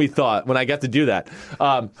athletic than we thought when I got to do that.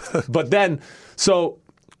 But then, so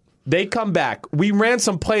they come back. We ran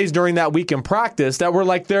some plays during that week in practice that were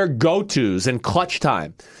like their go-tos in clutch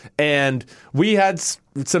time. And we had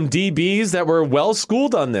some DBs that were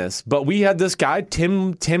well-schooled on this. But we had this guy,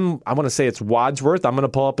 Tim, I want to say it's Wadsworth. I'm going to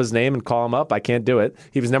pull up his name and call him up. I can't do it.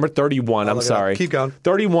 He was number 31. I'm sorry. Keep going.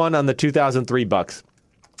 31 on the 2003 Bucks.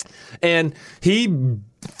 And he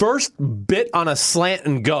first bit on a slant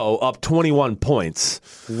and go up 21 points.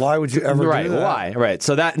 Why would you ever do that? Why? Right.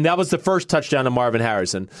 So that was the first touchdown to Marvin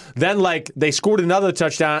Harrison. Then they scored another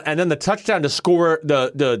touchdown, and then the touchdown to score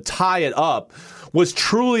the tie it up was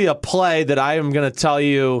truly a play that I am going to tell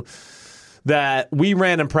you that we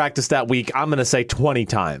ran in practice that week, I'm going to say 20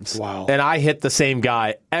 times. Wow. And I hit the same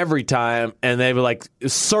guy every time, and they were like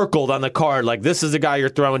circled on the card, like, this is the guy you're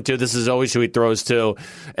throwing to, this is always who he throws to.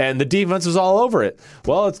 And the defense was all over it.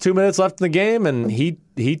 Well, it's 2 minutes left in the game, and he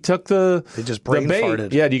took the They just brain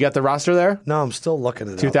farted. Yeah, do you got the roster there? No, I'm still looking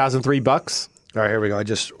at it. 2003 Bucks. All right, here we go. I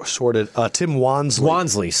just sorted. Tim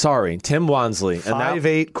Wansley. Tim Wansley.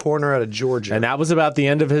 5'8" corner out of Georgia. And that was about the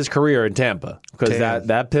end of his career in Tampa because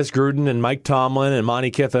that pissed Gruden and Mike Tomlin and Monty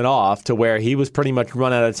Kiffin off to where he was pretty much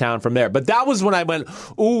run out of town from there. But that was when I went,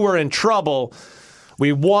 ooh, we're in trouble.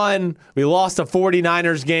 We won. We lost a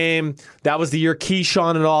 49ers game. That was the year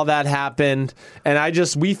Keyshawn and all that happened. And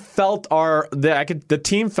we felt the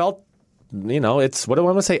team felt, it's, what do I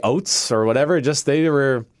want to say, oats or whatever. Just they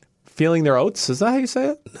were feeling their oats. Is that how you say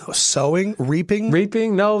it? No, sowing, reaping?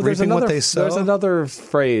 Reaping? No, there's reaping another, what they sow? There's another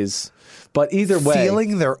phrase. But either way.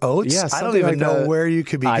 Feeling their oats? Yeah, I don't even know where you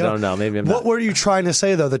could be going. I don't know. Maybe I'm What not. were you trying to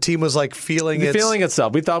say, though? The team was like feeling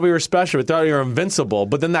itself. We thought we were special. We thought we were invincible.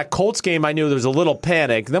 But then that Colts game, I knew there was a little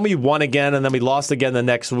panic. Then we won again, and then we lost again the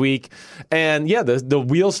next week. And, yeah, the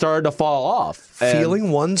wheels started to fall off. Feeling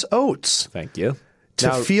one's oats. Thank you.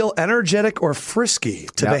 To feel energetic or frisky.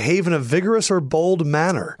 To behave in a vigorous or bold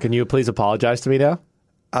manner. Can you please apologize to me now?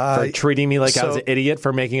 For treating me like I was an idiot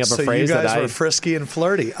for making up a phrase that you guys were frisky and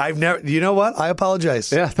flirty. I've never. You know what? I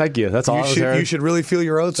apologize. Yeah, thank you. That's all. You should really feel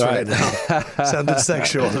your oats right now. Sounded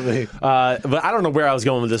sexual to me. But I don't know where I was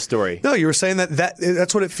going with this story. No, you were saying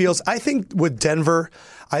that's what it feels. I think with Denver.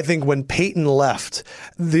 I think when Peyton left,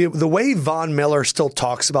 the way Von Miller still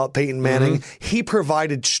talks about Peyton Manning, he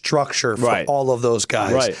provided structure for all of those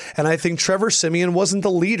guys. Right. And I think Trevor Siemian wasn't the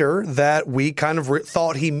leader that we kind of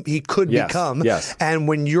thought he could become. Yes. And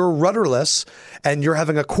when you're rudderless and you're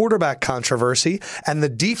having a quarterback controversy and the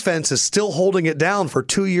defense is still holding it down for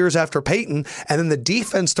 2 years after Peyton, and then the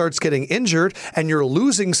defense starts getting injured and you're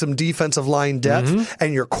losing some defensive line depth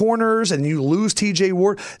and your corners and you lose TJ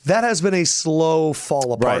Ward, that has been a slow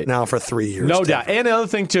fall apart now for 3 years. No doubt. And the other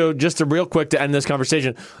thing, too, just real quick to end this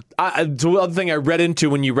conversation, the other thing I read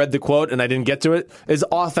into when you read the quote and I didn't get to it is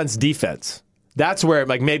offense, defense. That's where,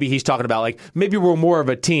 like, maybe he's talking about, like, maybe we're more of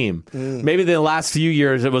a team. Maybe the last few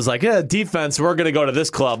years it was like, defense, we're going to go to this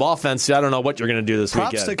club. Offense, I don't know what you're going to do this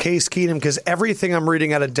weekend. Props to Case Keenum because everything I'm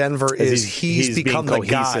reading out of Denver is he's become the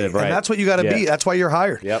guy. Right? And that's what you got to be. That's why you're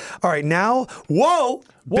hired. Yep. All right, now,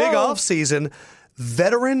 big offseason.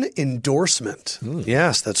 Veteran endorsement.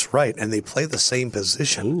 Yes, that's right. And they play the same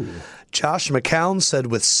position. Ooh. Josh McCown said,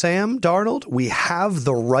 with Sam Darnold, we have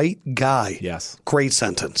the right guy. Yes. Great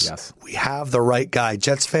sentence. Yes. We have the right guy.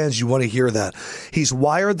 Jets fans, you want to hear that. He's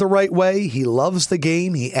wired the right way. He loves the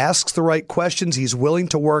game. He asks the right questions. He's willing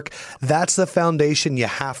to work. That's the foundation. You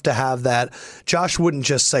have to have that. Josh wouldn't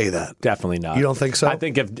just say that. Definitely not. You don't think so? I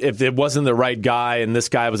think if it wasn't the right guy and this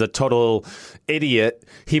guy was a total idiot,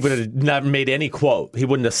 he would have never made any quote. He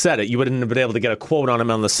wouldn't have said it. You wouldn't have been able to get a quote on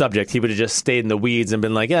him on the subject. He would have just stayed in the weeds and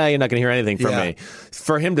been like, you're not going to hear anything from me.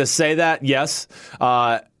 For him to say that, yes.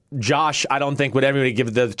 Josh, I don't think would ever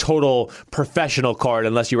give the total professional card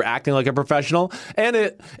unless you were acting like a professional. And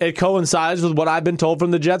it coincides with what I've been told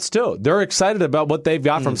from the Jets, too. They're excited about what they've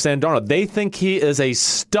got from Sam Darnold. They think he is a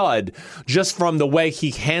stud just from the way he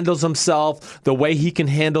handles himself, the way he can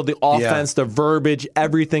handle the offense, the verbiage,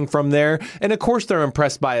 everything from there. And, of course, they're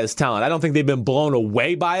impressed by his talent. I don't think they've been blown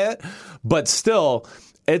away by it, but still,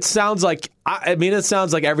 It sounds like it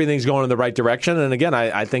sounds like everything's going in the right direction. And again,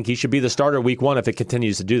 I think he should be the starter week 1 if it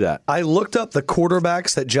continues to do that. I looked up the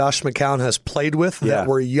quarterbacks that Josh McCown has played with that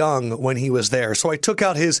were young when he was there. So I took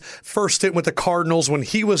out his first stint with the Cardinals when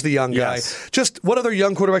he was the young guy. Just what other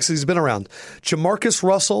young quarterbacks he's been around? Jamarcus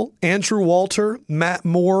Russell, Andrew Walter, Matt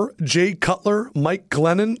Moore, Jay Cutler, Mike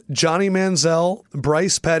Glennon, Johnny Manziel,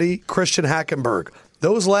 Bryce Petty, Christian Hackenberg.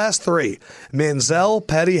 Those last 3, Manziel,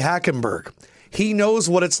 Petty, Hackenberg. He knows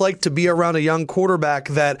what it's like to be around a young quarterback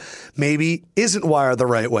that maybe isn't wired the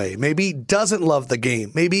right way, maybe doesn't love the game,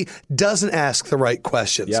 maybe doesn't ask the right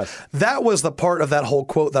questions. Yes. That was the part of that whole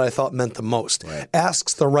quote that I thought meant the most. Right.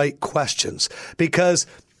 Asks the right questions. Because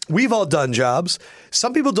we've all done jobs.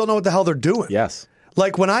 Some people don't know what the hell they're doing. Yes.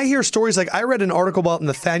 Like when I hear stories, like I read an article about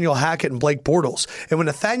Nathaniel Hackett and Blake Bortles. And when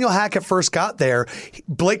Nathaniel Hackett first got there,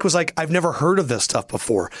 Blake was like, I've never heard of this stuff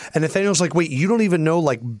before. And Nathaniel was like, wait, you don't even know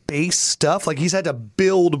like base stuff? Like he's had to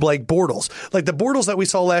build Blake Bortles. Like the Bortles that we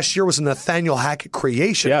saw last year was a Nathaniel Hackett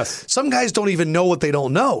creation. Yes. Some guys don't even know what they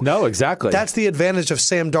don't know. No, exactly. That's the advantage of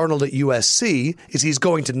Sam Darnold at USC is he's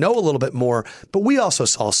going to know a little bit more. But we also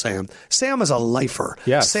saw Sam. Sam is a lifer.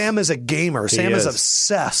 Yes. Sam is a gamer. Sam is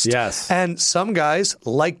obsessed. Yes. And some guys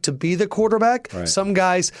like to be the quarterback. Right. Some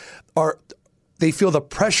guys they feel the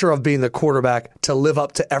pressure of being the quarterback to live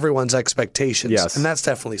up to everyone's expectations. Yes. And that's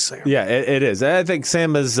definitely Sam. Yeah, it is. I think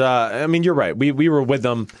Sam is, you're right. We were with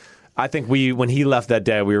them. I think when he left that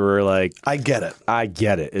day, we were like, I get it.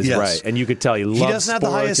 Is right. And you could tell he loves sports. He doesn't have the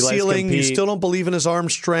highest ceiling. You still don't believe in his arm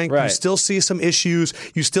strength. Right. You still see some issues.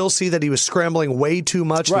 You still see that he was scrambling way too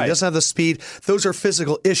much. Right. He doesn't have the speed. Those are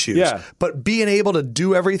physical issues. Yeah. But being able to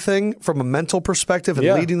do everything from a mental perspective and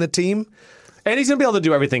leading the team. And he's going to be able to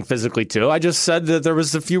do everything physically, too. I just said that there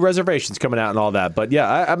was a few reservations coming out and all that. But,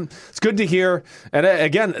 yeah, it's good to hear. And,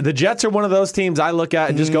 again, the Jets are one of those teams I look at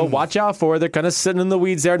and just go, watch out for. They're kind of sitting in the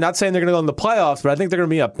weeds there. Not saying they're going to go in the playoffs, but I think they're going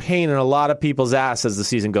to be a pain in a lot of people's ass as the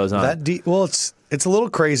season goes on. It's a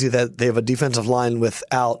little crazy that they have a defensive line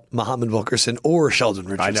without Muhammad Wilkerson or Sheldon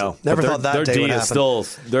Richardson. I know. Never thought that day would happen.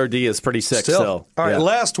 Their D is pretty sick still. All right,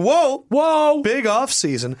 last, whoa, big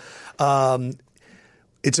offseason.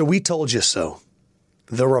 It's a we told you so.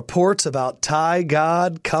 The reports about Ty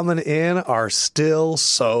God coming in are still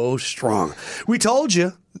so strong. We told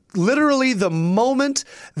you, literally the moment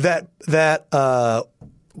that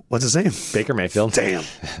what's his name? Baker Mayfield. Damn.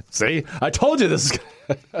 See? I told you this.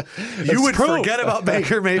 You would forget about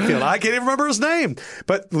Baker Mayfield. I can't even remember his name.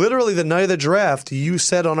 But literally the night of the draft, you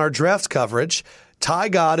said on our draft coverage, Ty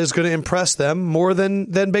God is going to impress them more than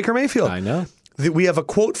Baker Mayfield. I know. We have a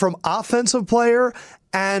quote from offensive player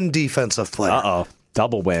and defensive player. Uh-oh.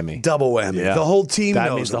 Double whammy. Yeah. The whole team knows.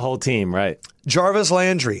 That means the whole team, right. Jarvis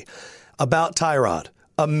Landry, about Tyrod.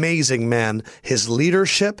 Amazing, man. His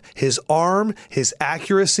leadership, his arm, his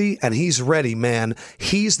accuracy, and he's ready, man.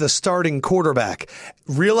 He's the starting quarterback.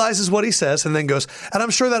 Realizes what he says and then goes, and I'm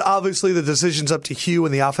sure that obviously the decision's up to Hugh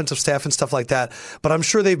and the offensive staff and stuff like that, but I'm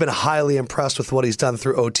sure they've been highly impressed with what he's done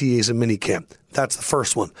through OTAs and minicamp. That's the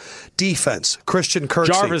first one. Defense, Christian Kirksey.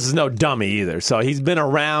 Jarvis is no dummy either, so he's been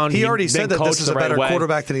around. He already said that this is a better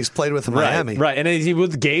quarterback than he's played with in Miami. Right, and he's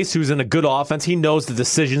with Gase, who's in a good offense. He knows the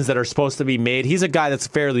decisions that are supposed to be made. He's a guy that's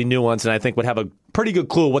fairly nuanced, and I think would have a pretty good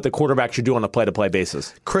clue what the quarterback should do on a play-to-play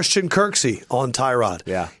basis. Christian Kirksey on Tyrod.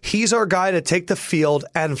 Yeah. He's our guy to take the field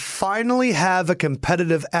and finally have a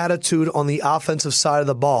competitive attitude on the offensive side of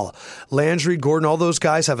the ball. Landry, Gordon, all those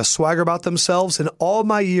guys have a swagger about themselves. In all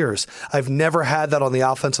my years, I've never had that on the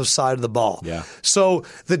offensive side of the ball. Yeah. So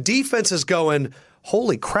the defense is going,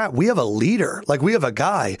 holy crap, we have a leader. Like, we have a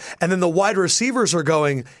guy. And then the wide receivers are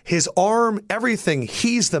going, his arm, everything,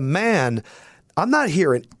 he's the man. I'm not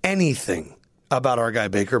hearing anything about our guy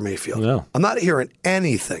Baker Mayfield. No. I'm not hearing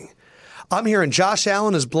anything. I'm hearing Josh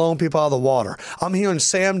Allen is blowing people out of the water. I'm hearing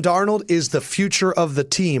Sam Darnold is the future of the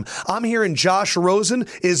team. I'm hearing Josh Rosen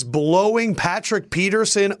is blowing Patrick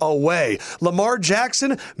Peterson away. Lamar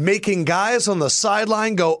Jackson making guys on the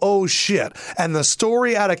sideline go, oh shit. And the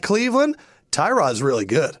story out of Cleveland, Tyrod's really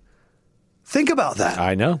good. Think about that.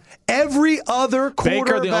 I know. Every other quarterback.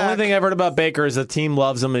 Baker, the only thing I've heard about Baker is the team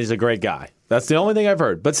loves him and he's a great guy. That's the only thing I've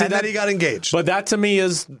heard. But see, and then he got engaged. But that to me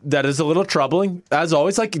is a little troubling. As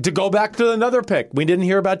always, like to go back to another pick. We didn't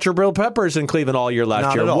hear about Jabril Peppers in Cleveland all year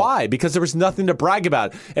last year. Why? Because there was nothing to brag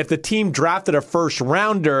about. If the team drafted a first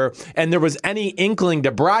rounder and there was any inkling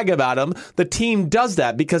to brag about him, the team does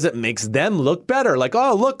that because it makes them look better. Like,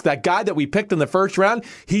 oh, look, that guy that we picked in the first round,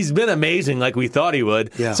 he's been amazing like we thought he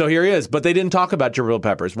would. Yeah. So here he is. But they didn't talk about Jabril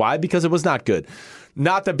Peppers. Why? Because it was not good.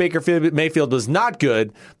 Not that Baker Mayfield was not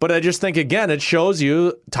good, but I just think, again, again, it shows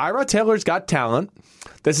you Tyrod Taylor's got talent.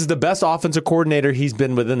 This is the best offensive coordinator he's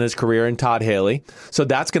been within his career in Todd Haley. So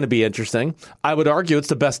that's going to be interesting. I would argue it's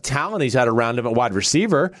the best talent he's had around him at wide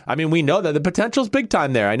receiver. I mean, we know that the potential's big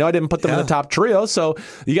time there. I know I didn't put them in the top trio. So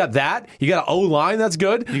you got that. You got an O-line that's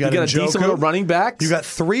good. You got a decent little running back. You got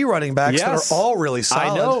 3 running backs that are all really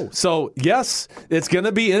solid. I know. So, yes, it's going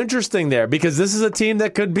to be interesting there because this is a team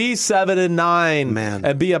that could be 7-9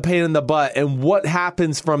 and be a pain in the butt. And what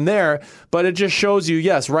happens from there? But it just shows you,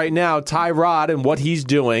 yes, right now, Tyrod and what he's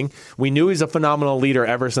doing. We knew he's a phenomenal leader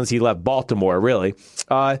ever since he left Baltimore, really.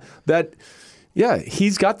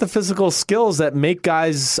 He's got the physical skills that make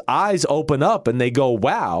guys' eyes open up and they go,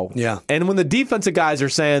 wow. Yeah. And when the defensive guys are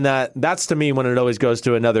saying that, that's to me when it always goes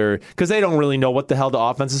to another, because they don't really know what the hell the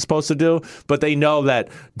offense is supposed to do, but they know that,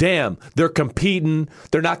 damn, they're competing,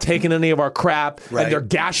 they're not taking any of our crap, and they're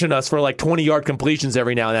gashing us for like 20-yard completions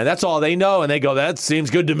every now and then. That's all they know, and they go, that seems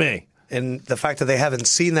good to me. And the fact that they haven't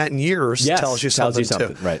seen that in years tells you something,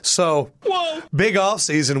 too. Right. So, big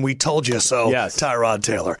offseason, we told you so, Tyrod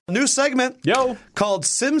Taylor. New segment called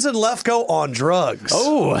Sims and Lefko on drugs.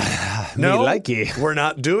 Oh, no, likey. We're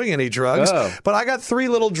not doing any drugs, but I got 3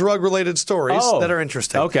 little drug-related stories that are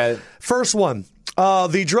interesting. Okay. First one.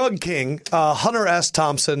 The drug king, Hunter S.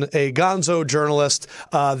 Thompson, a gonzo journalist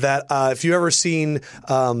that if you ever seen,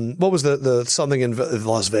 what was the something in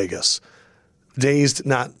Las Vegas? Dazed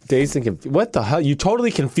and confused. What the hell? You totally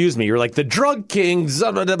confused me. You're like the drug king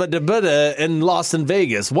in Lost in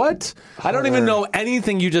Vegas. What? I don't even know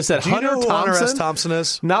anything you just said. Do you know who Hunter S. Thompson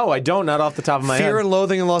is? No, I don't. Not off the top of my head. Fear and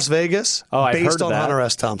Loathing in Las Vegas. Oh, I've based heard on that. Hunter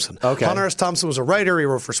S. Thompson. Okay. Hunter S. Thompson was a writer. He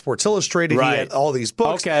wrote for Sports Illustrated. He had all these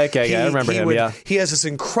books. Okay. I remember him. He has this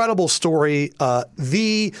incredible story.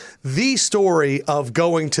 The story of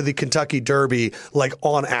going to the Kentucky Derby like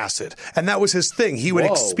on acid, and that was his thing. He would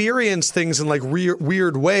experience things in like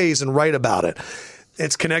weird ways and write about it.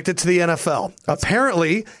 It's connected to the NFL.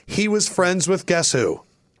 Apparently, he was friends with guess who?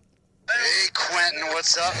 Hey, Quentin,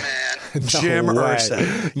 what's up, man? Jim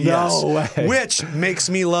Irsay. No way. Which makes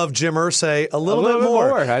me love Jim Irsay a little bit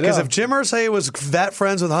more. Because if Jim Irsay was that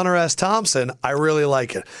friends with Hunter S. Thompson, I really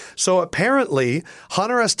like it. So apparently,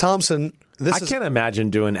 Hunter S. Thompson... I can't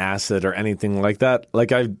imagine doing acid or anything like that.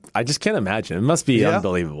 Like I just can't imagine. It must be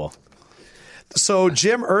unbelievable. So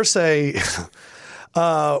Jim Irsay...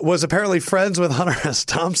 was apparently friends with Hunter S.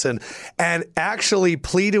 Thompson and actually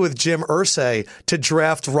pleaded with Jim Irsay to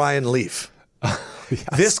draft Ryan Leaf. Yes.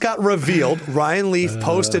 This got revealed. Ryan Leaf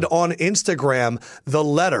posted on Instagram the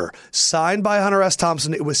letter signed by Hunter S.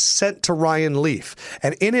 Thompson. It was sent to Ryan Leaf.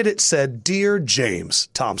 And in it said, "Dear James,"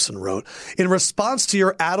 Thompson wrote, "in response to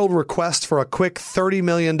your addled request for a quick $30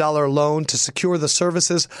 million loan to secure the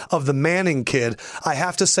services of the Manning kid, I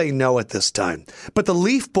have to say no at this time. But the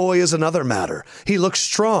Leaf boy is another matter. He looks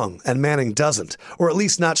strong and Manning doesn't, or at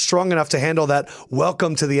least not strong enough to handle that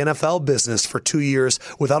welcome to the NFL business for 2 years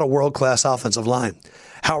without a world-class offensive line.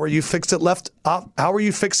 How are you fixed at left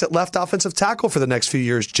offensive tackle for the next few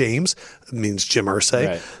years, James?" It means Jim Irsay.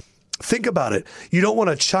 Right. Think about it. You don't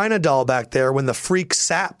want a China doll back there when the freak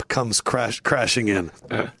sap comes crashing in.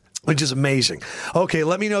 Which is amazing. Okay,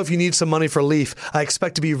 let me know if you need some money for Leaf. I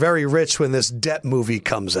expect to be very rich when this debt movie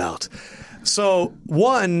comes out. So,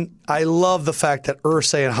 1, I love the fact that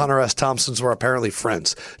Irsay and Hunter S. Thompson were apparently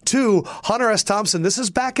friends. 2, Hunter S. Thompson, this is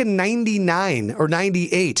back in 99 or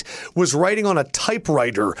 98, was writing on a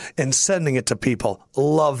typewriter and sending it to people.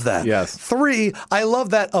 Love that. Yes. 3, I love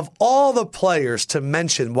that of all the players to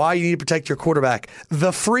mention why you need to protect your quarterback,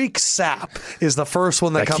 the freak sap is the first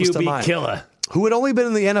one that comes to mind. QB killer. Who had only been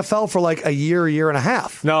in the NFL for like a year and a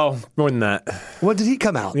half. No, more than that. When did he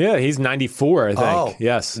come out? Yeah, he's 94, I think. Oh,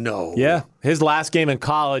 yes. No. Yeah. His last game in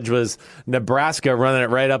college was Nebraska running it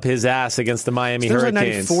right up his ass against the Miami Hurricanes.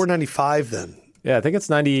 Like 94, 95 then. Yeah, I think it's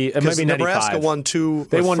 90. It might be 95. Nebraska won 2.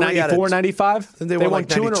 They won 94, 95? They won like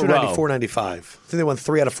 2 in a row. 94, 95. I think they won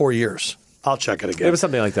 3 out of 4 years. I'll check it again. It was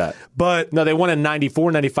something like that. But no, they won in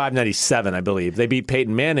 94, 95, 97, I believe. They beat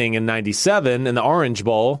Peyton Manning in 97 in the Orange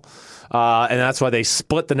Bowl. And that's why they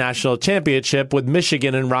split the national championship with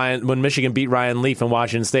Michigan and when Michigan beat Ryan Leaf in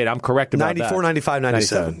Washington State. I'm correct about 94, that. 95,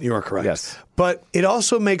 97. You are correct. Yes. But it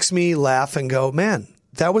also makes me laugh and go, man,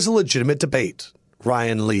 that was a legitimate debate,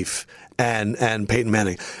 Ryan Leaf and Peyton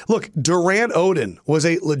Manning. Look, Durant Odin was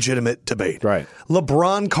a legitimate debate. Right.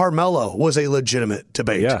 LeBron Carmelo was a legitimate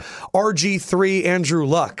debate. Yeah. RG3 Andrew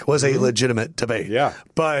Luck was a legitimate debate. Yeah.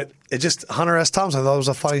 But it just Hunter S. Thompson. I thought it was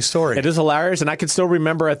a funny story. It is hilarious, and I can still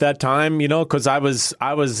remember at that time, because I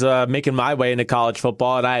was making my way into college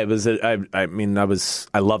football, and I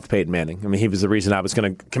loved Peyton Manning. I mean, he was the reason I was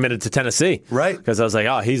going to commit it to Tennessee, right? Because I was like,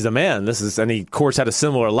 oh, he's the man. And he of course had a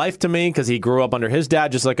similar life to me because he grew up under his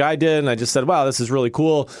dad just like I did, and I just said, wow, this is really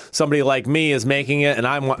cool. Somebody like me is making it, and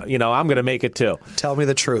I'm going to make it too. Tell me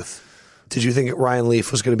the truth. Did you think Ryan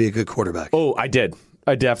Leaf was going to be a good quarterback? Oh, I did.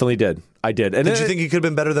 I definitely did. I did. And did you think he could have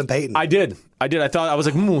been better than Peyton? I did. I thought, I was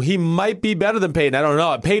like, he might be better than Peyton. I don't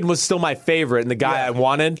know. Peyton was still my favorite and the guy I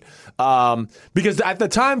wanted. Because at the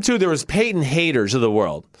time, too, there was Peyton haters of the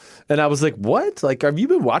world. And I was like, what? Like, have you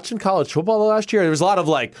been watching college football the last year? There was a lot of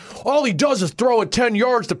like, all he does is throw it 10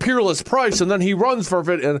 yards to Peerless Price, and then he runs for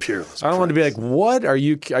it. And I don't want to be like, what? Are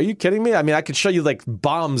you kidding me? I mean, I could show you like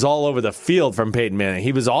bombs all over the field from Peyton Manning.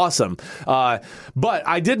 He was awesome. But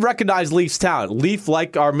I did recognize Leaf's talent. Leaf,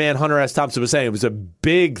 like our man Hunter S. Thompson was saying, was a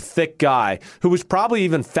big, thick guy who was probably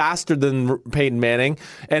even faster than Peyton Manning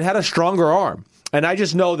and had a stronger arm. And I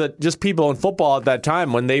just know that just people in football at that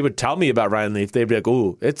time, when they would tell me about Ryan Leaf, they'd be like,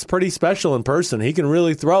 ooh, it's pretty special in person. He can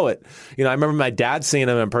really throw it. I remember my dad seeing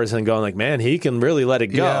him in person and going like, man, he can really let it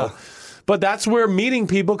go. Yeah. But that's where meeting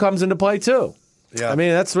people comes into play too. Yeah. I mean,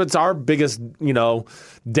 that's what's our biggest,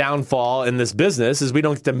 downfall in this business is we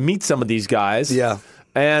don't get to meet some of these guys. Yeah.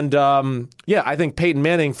 And, I think Peyton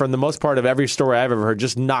Manning, from the most part of every story I've ever heard,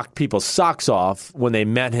 just knocked people's socks off when they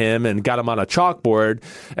met him and got him on a chalkboard.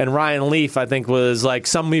 And Ryan Leaf, I think, was like,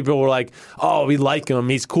 some people were like, oh, we like him.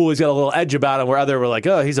 He's cool. He's got a little edge about him, where others were like,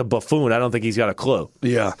 oh, he's a buffoon. I don't think he's got a clue.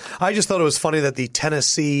 Yeah. I just thought it was funny that the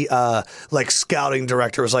Tennessee scouting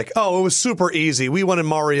director was like, oh, it was super easy. We wanted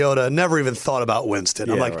Mariota. Never even thought about Winston.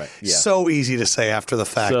 Yeah, I'm like, right. Yeah. So easy to say after the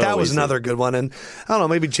fact. So that was easy. another good one. And I don't know,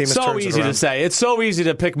 maybe Jameis So turns it easy around. to say. It's so easy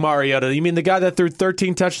to pick Mariota. You mean the guy that threw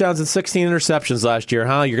 13 touchdowns and 16 interceptions last year,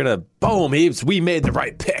 huh? You're going to, boom, we made the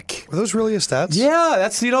right pick. Were those really his stats? Yeah,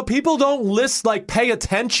 that's, people don't pay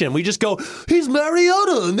attention. We just go, he's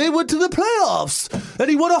Mariota, and they went to the playoffs, and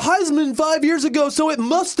he won a Heisman 5 years ago, so it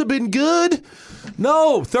must have been good.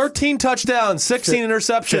 No, 13 touchdowns, 16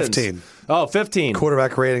 interceptions. 15. Oh, 15.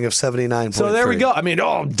 Quarterback rating of 79.3. So there we go. I mean,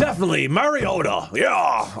 definitely Mariota.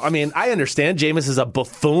 Yeah. I mean, I understand Jameis is a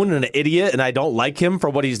buffoon and an idiot, and I don't like him for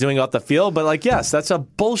what he's doing off the field. But, yes, that's a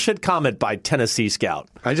bullshit comment by Tennessee scout.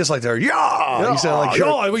 I just like to hear, yeah. You sound like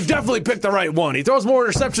yeah, we definitely picked the right one. He throws more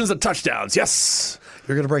interceptions than touchdowns. Yes.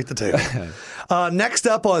 You're going to break the table. Next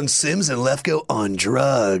up on Sims and Lefko on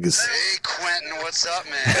drugs. Hey, Quentin, what's up,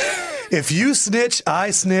 man? If you snitch,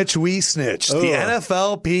 I snitch, we snitch. The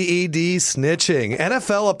NFL PED snitching.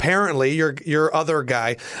 NFL apparently, your other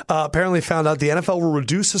guy, apparently found out the NFL will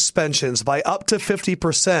reduce suspensions by up to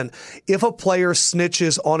 50% if a player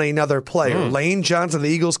snitches on another player. Lane Johnson of the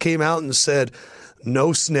Eagles came out and said, no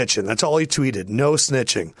snitching. That's all he tweeted, no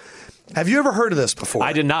snitching. Have you ever heard of this before?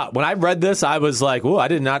 I did not. When I read this, I was like, "Whoa! I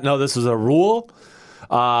did not know this was a rule."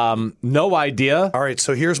 No idea. All right,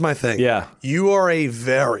 so here's my thing. Yeah. You are a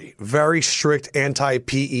very, very strict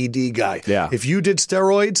anti-PED guy. Yeah. If you did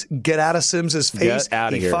steroids, get out of Sims's face. Get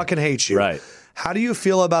outta he here. fucking hates you. Right. How do you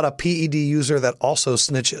feel about a PED user that also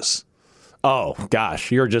snitches? Oh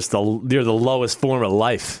gosh, you're the lowest form of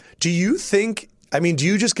life. Do you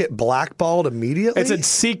just get blackballed immediately? It's a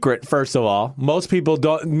secret, first of all. Most people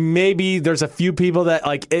don't. Maybe there's a few people that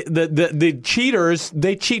the cheaters.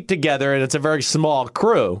 They cheat together, and it's a very small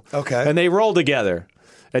crew. Okay, and they roll together,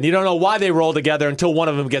 and you don't know why they roll together until one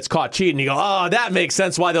of them gets caught cheating. You go, oh, that makes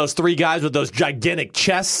sense. Why those three guys with those gigantic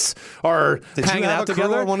chests are hanging out Did you have a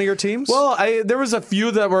together crew on one of your teams? Well, there was a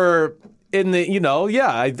few that were in the.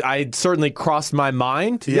 I certainly crossed my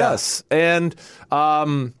mind. Yeah. Yes, and.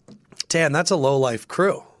 Damn, that's a low-life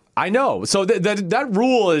crew. I know. So that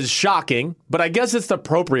rule is shocking, but I guess it's the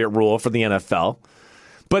appropriate rule for the NFL.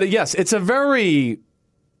 But yes, it's a very...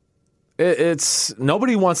 It's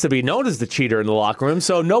nobody wants to be known as the cheater in the locker room,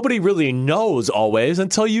 so nobody really knows always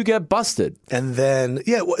until you get busted. And then,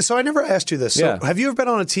 so I never asked you this. So have you ever been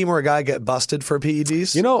on a team where a guy get busted for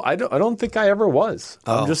PEDs? I don't think I ever was.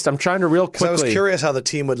 I'm trying to real quickly. I was curious how the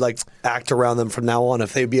team would act around them from now on.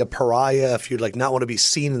 If they'd be a pariah, if you'd not want to be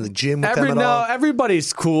seen in the gym with them at all.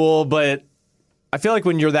 Everybody's cool, but I feel like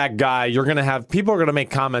when you're that guy, you're going to have people are going to make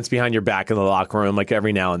comments behind your back in the locker room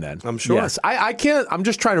every now and then. I'm sure. Yes. I can't. I'm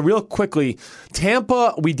just trying to real quickly.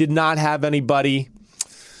 Tampa, we did not have anybody.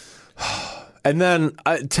 And then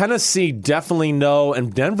Tennessee, definitely no.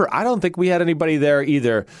 And Denver, I don't think we had anybody there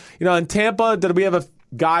either. In Tampa, did we have a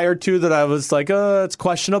guy or two that I was like, it's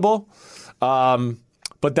questionable?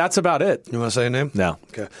 But that's about it. You want to say a name? No.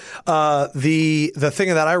 Okay. The thing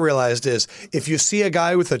that I realized is if you see a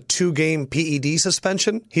guy with a 2-game PED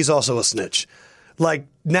suspension, he's also a snitch. Like,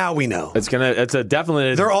 now we know. It's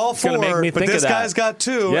definitely. They're all it's gonna 4, make me but think this of that. guy's got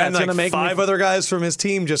 2, Yeah, and it's gonna like make 5 other guys from his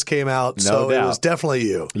team just came out. No So doubt. it was definitely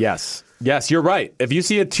you. Yes, you're right. If you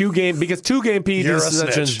see a 2-game, because 2-game PED You're a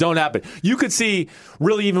suspensions snitch. don't happen. You could see,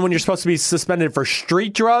 really, even when you're supposed to be suspended for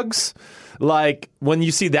street drugs, like when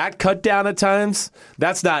you see that cut down at times,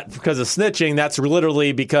 that's not because of snitching. That's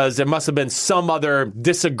literally because there must have been some other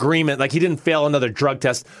disagreement. Like he didn't fail another drug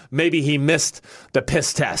test. Maybe he missed the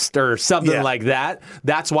piss test or something like that.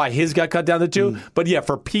 That's why his got cut down to 2. But yeah,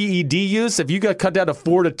 for PED use, if you got cut down to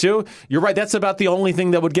 4 to 2, you're right. That's about the only thing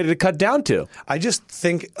that would get it cut down to. I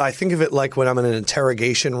think of it like when I'm in an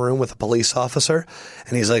interrogation room with a police officer,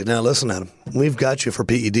 and he's like, "Now listen, Adam, we've got you for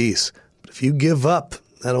PEDs, but if you give up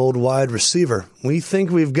that old wide receiver, we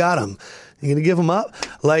think we've got him. You going to give him up?"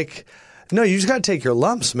 Like, no, you just got to take your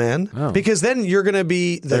lumps, man, because then you're going to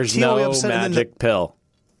be There's no upset. magic pill.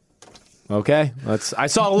 Okay, I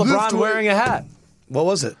saw LeBron wearing a hat. What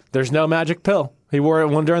was it? There's no magic pill. He wore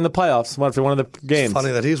it during the playoffs. One of the games. It's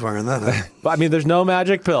funny that he's wearing that. Huh? But I mean, there's no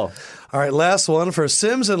magic pill. All right, last one for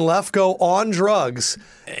Sims and Lefko on drugs.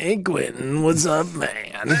 Hey, Quentin, what's up,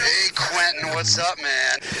 man? Hey, Quentin, what's up,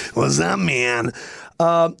 man? What's up, man?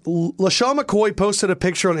 LaShawn McCoy posted a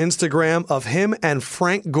picture on Instagram of him and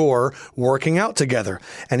Frank Gore working out together.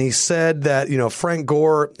 And he said that, Frank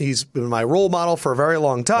Gore, he's been my role model for a very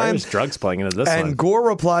long time. There's drugs playing into this And one. Gore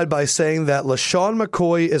replied by saying that LaShawn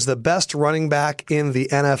McCoy is the best running back in the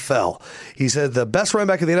NFL. He said the best running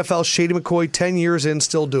back in the NFL, Shady McCoy, 10 years in,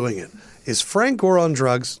 still doing it. Is Frank Gore on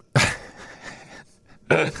drugs?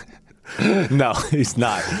 No, he's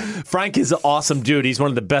not. Frank is an awesome dude. He's one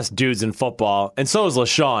of the best dudes in football. And so is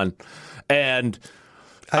LaShawn. And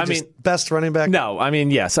I mean, best running back? No, I mean,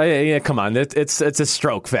 yes. Come on. It's a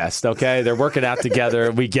stroke fest, okay? They're working out together.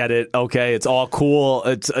 We get it, okay? It's all cool.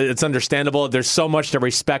 It's understandable. There's so much to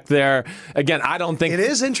respect there. Again, I don't think... It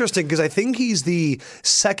is interesting because I think he's the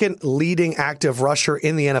second leading active rusher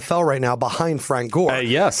in the NFL right now behind Frank Gore.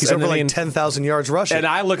 Yes. He's over 10,000 yards rushing. And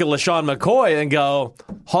I look at LaShawn McCoy and go,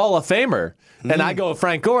 Hall of Famer. And I go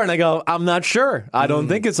Frank Gore, and I go, I'm not sure. I don't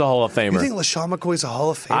think it's a Hall of Famer. You think LaShawn McCoy's a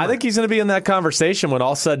Hall of Famer? I think he's going to be in that conversation when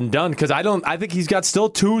all's said and done because I think he's got still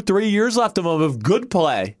 2-3 years left of him of good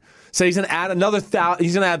play. So he's going to add another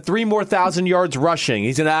he's going to add 3 more 1,000 yards rushing.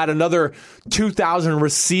 He's going to add another 2,000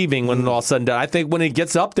 receiving when all's said and done. I think when he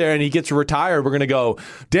gets up there and he gets retired, we're going to go,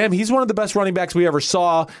 damn, he's one of the best running backs we ever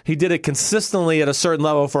saw. He did it consistently at a certain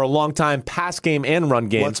level for a long time, pass game and run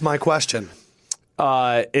game. What's my question?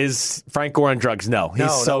 Is Frank Gore on drugs? No.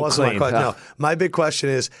 He's so that wasn't clean. My question. No. My big question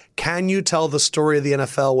is, can you tell the story of the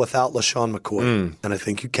NFL without LaShawn McCoy? And I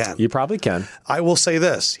think you can. You probably can. I will say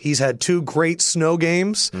this. He's had 2 great snow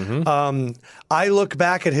games. I look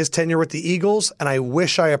back at his tenure with the Eagles, and I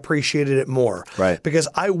wish I appreciated it more. Right. Because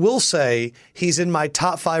I will say he's in my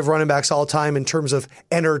top 5 running backs all time in terms of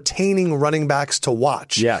entertaining running backs to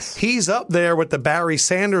watch. Yes. He's up there with the Barry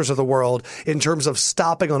Sanders of the world in terms of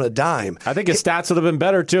stopping on a dime. I think his stats would have been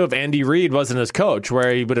better, too, if Andy Reid wasn't his coach,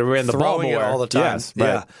 where he would have ran the ball Throwing it more. all the time. Yes, right.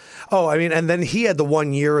 Yeah. Oh, I mean, and then he had that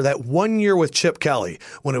one year with Chip Kelly,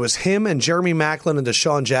 when it was him and Jeremy Maclin and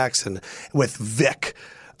Deshaun Jackson with Vic.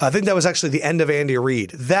 I think that was actually the end of Andy Reid.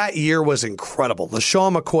 That year was incredible.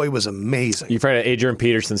 LaShawn McCoy was amazing. You've heard of Adrian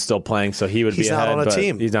Peterson's still playing, so he would be ahead. He's not on a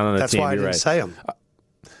team. He's not on a That's team. That's why I didn't say him.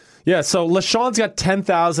 Yeah, so LaShawn's got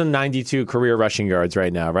 10,092 career rushing yards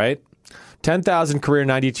right now, right? 10,000 career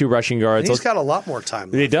 92 rushing yards. And he's got a lot more time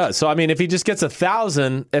left. He does. So I mean, if he just gets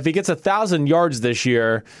 1,000, if he gets 1,000 yards this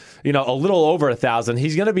year, a little over 1,000,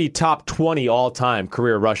 he's going to be top 20 all time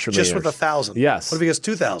career rusher. Just with 1,000. Yes. What if he gets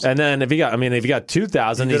 2,000? And then if he got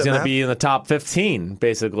 2,000, he's going to be in the top 15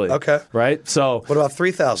 basically. Okay. Right. So what about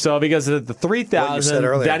 3,000? So if he gets the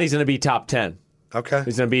 3,000, then he's going to be top 10. Okay.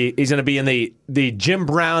 He's going to be in the Jim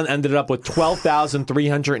Brown ended up with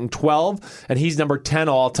 12,312, and he's number 10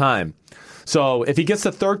 all time. So if he gets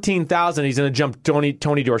to 13,000, he's going to jump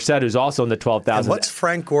Tony Dorsett, who's also in the 12,000. And what's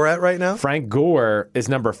Frank Gore at right now? Frank Gore is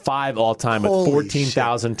number 5 all time with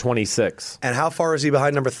 14,026. And how far is he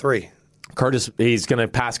behind number 3? He's going to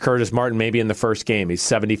pass Curtis Martin maybe in the first game. He's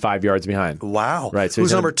 75 yards behind. Wow. Right. So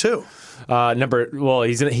who's number 2?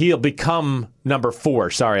 He'll become number 4.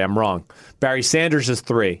 Sorry, I'm wrong. Barry Sanders is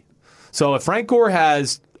 3. So if Frank Gore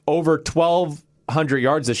has over 1,200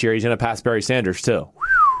 yards this year, he's going to pass Barry Sanders too.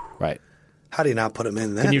 Right. How do you not put him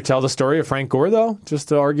in there? Can you tell the story of Frank Gore, though, just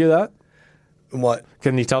to argue that? What?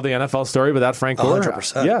 Can you tell the NFL story without Frank Gore?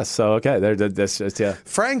 100%. Yes. So, okay. Yeah.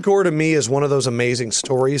 Frank Gore to me is one of those amazing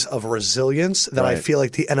stories of resilience that I Right. feel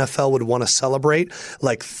like the NFL would want to celebrate.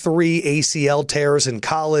 Like 3 ACL tears in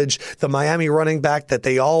college, the Miami running back that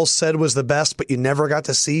they all said was the best, but you never got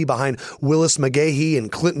to see behind Willis McGahee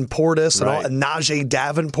and Clinton Portis Right. and Najee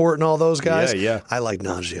Davenport and all those guys. Yeah. I like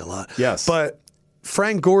Najee a lot. Yes. But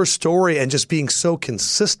Frank Gore's story and just being so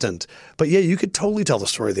consistent. But yeah, you could totally tell the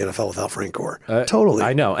story of the NFL without Frank Gore. Totally.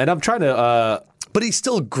 I know. And I'm trying to. But he's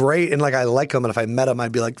still great, and like I like him, and if I met him,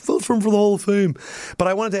 I'd be like, vote for him for the Hall of Fame. But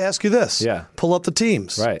I wanted to ask you this. Yeah. Pull up the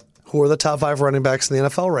teams. Right. Who are the top 5 running backs in the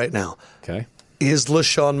NFL right now? Okay. Is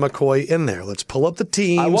LaShawn McCoy in there? Let's pull up the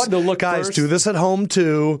teams. I wanted to look Guys, first. do this at home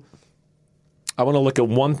too. I want to look at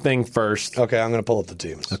one thing first. Okay, I'm going to pull up the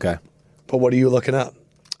teams. Okay. But what are you looking up?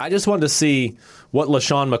 I just wanted to see what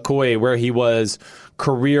LaShawn McCoy, where he was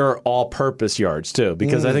career all-purpose yards, too,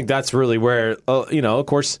 because I think that's really where, of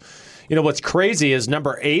course, what's crazy is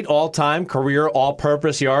number 8 all-time career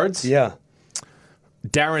all-purpose yards, Yeah.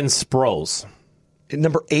 Darren Sproles.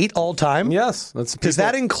 Number 8 all time? Yes. Does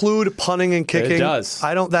that include punting and kicking? It does.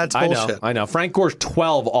 That's bullshit. I know. Frank Gore's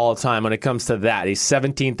 12 all time when it comes to that. He's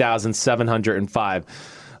 17,705.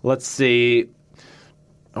 Let's see.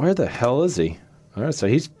 Where the hell is he? All right, so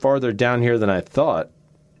he's farther down here than I thought.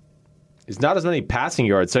 He's not as many passing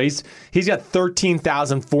yards. So he's got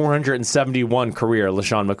 13,471 career,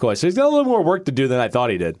 LaShawn McCoy. So he's got a little more work to do than I thought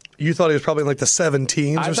he did. You thought he was probably in like the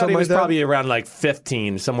 17s I or thought something he like was that? probably around like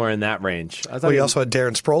 15, somewhere in that range. I thought Well, he also had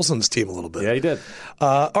Darren Sproles on his team a little bit. Yeah, he did.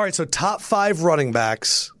 All right, so top 5 running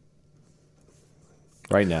backs.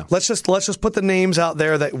 Right now. Let's just put the names out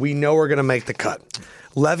there that we know are going to make the cut.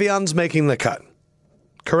 Le'Veon's making the cut.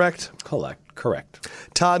 Correct? Correct.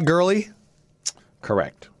 Todd Gurley?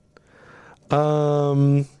 Correct.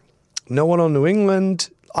 No one on New England.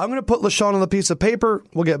 I'm going to put LaShawn on the piece of paper.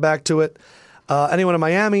 We'll get back to it. Anyone in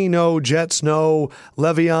Miami? No. Jets? No.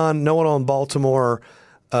 Le'Veon? No one on Baltimore.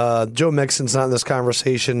 Joe Mixon's not in this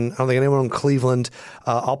conversation. I don't think anyone in Cleveland.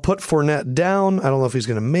 I'll put Fournette down. I don't know if he's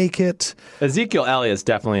going to make it. Ezekiel Elliott's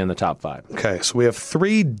definitely in the top 5. Okay, so we have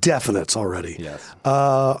 3 definites already. Yes.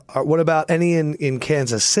 What about any in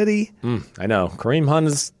Kansas City? I know. Kareem Hunt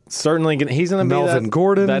is certainly he's going to be Melvin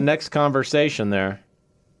Gordon. that next conversation there.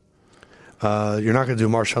 You're not going to do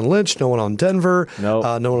Marshawn Lynch. No one on Denver.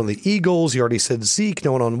 Nope. No one on the Eagles. You already said Zeke.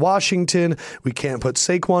 No one on Washington. We can't put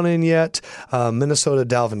Saquon in yet. Minnesota,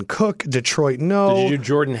 Dalvin Cook. Detroit, no. Did you do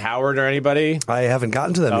Jordan Howard or anybody? I haven't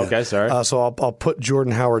gotten to them yet. Okay, sorry. So I'll put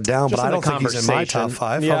Jordan Howard down, Just but I in don't the think he's in my top conversation.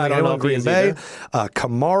 5. Yeah, I don't know anyone if Green he is Bay. either.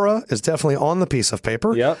 Kamara is definitely on the piece of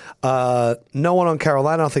paper. Yep. No one on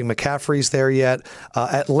Carolina. I don't think McCaffrey's there yet.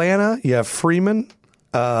 Atlanta, you have Freeman.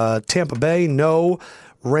 Tampa Bay, no.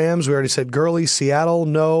 Rams, we already said Gurley. Seattle,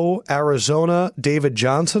 no. Arizona, David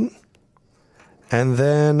Johnson. And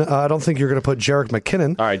then I don't think you're going to put Jerick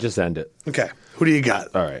McKinnon. All right, just end it. Okay. Who do you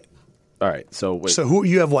got? All right. So wait. So who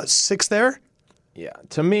you have what, 6 there? Yeah.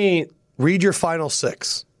 To me, Read your final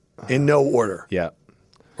 6 in no order. yeah,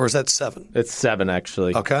 Or is that 7? it's 7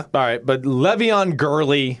 actually. Okay. All right, but Le'Veon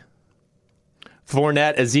Gurley,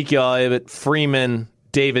 Fournette, Ezekiel Elliott, Freeman,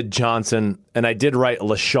 David Johnson, and I did write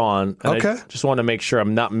LaShawn. And Okay. I just want to make sure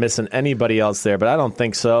I'm not missing anybody else there, but I don't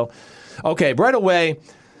think so. Okay, right away.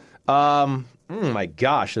 My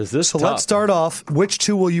gosh, is this So tough? let's start off. Which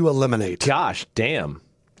 2 will you eliminate? Gosh, damn.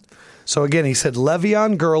 So again, he said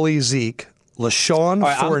Le'Veon, Gurley, Zeke, LaShawn, All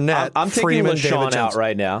right, Fournette, I'm taking Freeman, LaShawn David out Johnson.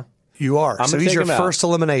 right now. You are. I'm So gonna he's take your him out. first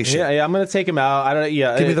elimination. Yeah, I'm going to take him out. I don't.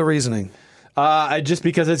 Yeah, Give me the reasoning. just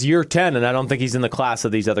because it's year 10, and I don't think he's in the class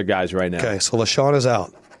of these other guys right now. Okay, so LaShawn is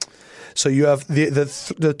out. So you have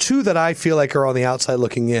the 2 that I feel like are on the outside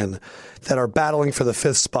looking in that are battling for the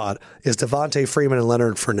 5th spot is Devontae Freeman and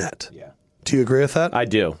Leonard Fournette. Yeah. Do you agree with that? I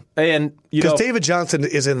do. And, you know, Because David Johnson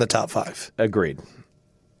is in the top 5, agreed.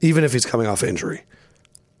 even if he's coming off injury.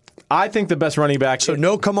 I think the best running back. So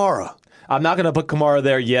no Kamara. I'm not going to put Kamara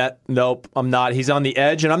there yet. Nope, I'm not. He's on the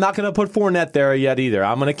edge, and I'm not going to put Fournette there yet either.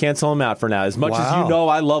 I'm going to cancel him out for now. As much as Wow. you know,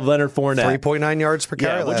 I love Leonard Fournette. 3.9 yards per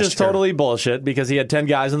carry Yeah, which last is year. totally bullshit because he had 10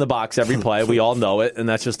 guys in the box every play. We all know it, and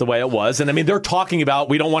that's just the way it was. And I mean, they're talking about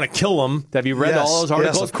we don't want to kill him. Have you read Yes, all those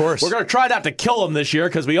articles? yes, of course. We're going to try not to kill him this year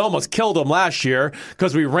because we almost killed him last year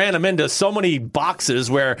because we ran him into so many boxes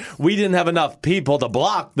where we didn't have enough people to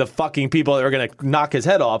block the fucking people that were going to knock his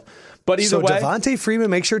head off. But either So way, Devontae Freeman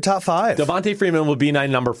makes your top 5. Devontae Freeman would be my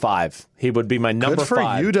number 5. He would be my number Good for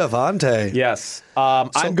 5. you, Devontae. Yes.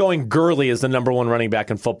 I'm going Gurley as the number 1 running back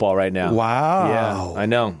in football right now. Wow. Yeah, I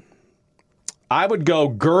know. I would go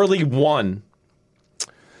Gurley 1.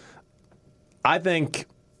 I think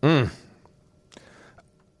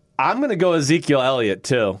I'm going to go Ezekiel Elliott,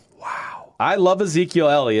 too. Wow. I love Ezekiel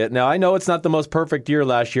Elliott. Now, I know it's not the most perfect year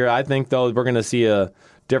last year. I think, though, we're going to see a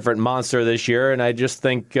different monster this year, and I just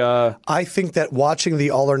think... I think that watching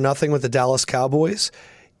the All or Nothing with the Dallas Cowboys,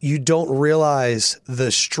 you don't realize the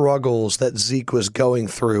struggles that Zeke was going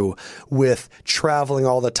through with traveling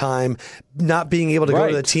all the time, not being able to go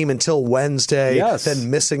to the team until Wednesday, then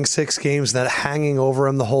missing 6 games, then hanging over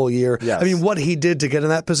him the whole year. I mean, what he did to get in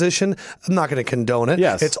that position, I'm not going to condone it.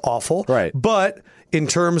 It's awful. But in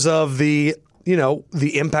terms of the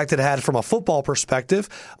impact it had from a football perspective,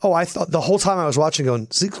 I thought the whole time I was watching going,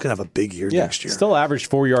 Zeke's going to have a big year next year. Still averaged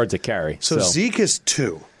 4 yards a carry. So Zeke is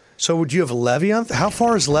 2. So would you have Le'Veon? How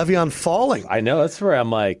far is Le'Veon falling? I know. That's where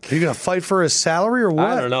I'm like... Are you going to fight for his salary or what?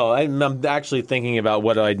 I don't know. I'm actually thinking about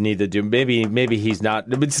what I'd need to do. Maybe he's not.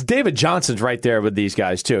 But David Johnson's right there with these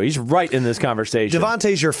guys, too. He's right in this conversation.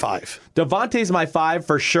 Devontae's your 5. Devontae's my 5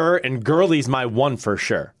 for sure, and Gurley's my 1 for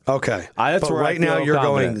sure. Okay. That's but where right now you're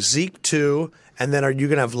going Zeke 2, and then are you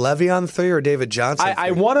going to have Le'Veon 3 or David Johnson 3?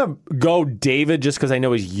 I want to go David just because I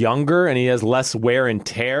know he's younger and he has less wear and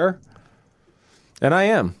tear. And I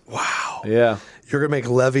am. Wow. Yeah. You're going to make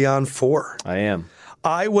Le'Veon 4. I am.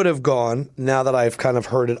 I would have gone, now that I've kind of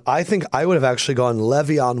heard it, I think I would have actually gone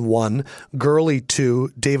Le'Veon 1, Gurley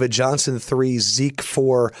 2, David Johnson 3, Zeke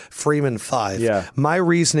 4, Freeman 5. Yeah. My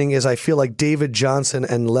reasoning is I feel like David Johnson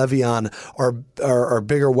and Le'Veon are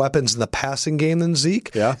bigger weapons in the passing game than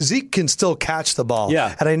Zeke. Yeah. Zeke can still catch the ball.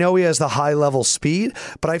 Yeah. And I know he has the high-level speed,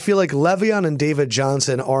 but I feel like Le'Veon and David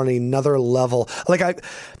Johnson are on another level.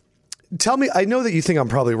 Tell me, I know that you think I'm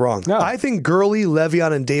probably wrong. No. I think Gurley,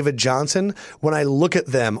 Le'Veon, and David Johnson, when I look at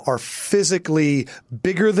them, are physically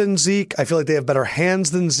bigger than Zeke. I feel like they have better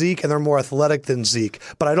hands than Zeke, and they're more athletic than Zeke.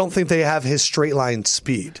 But I don't think they have his straight line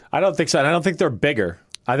speed. I don't think so. And I don't think they're bigger.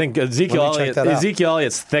 I think Ezekiel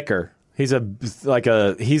Elliott's thicker. He's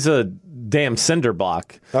a damn cinder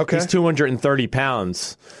block. Okay. He's 230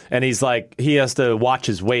 pounds, and he has to watch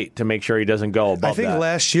his weight to make sure he doesn't go above that. I think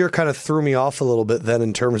last year kind of threw me off a little bit then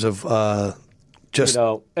in terms of just...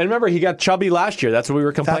 and remember, he got chubby last year. That's what we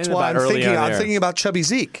were complaining about earlier. I'm thinking about chubby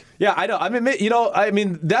Zeke. Yeah, I know. I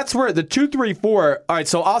mean, that's where the 2, 3, 4... All right,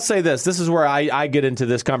 so I'll say this. This is where I get into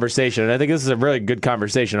this conversation, and I think this is a really good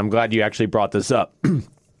conversation. I'm glad you actually brought this up.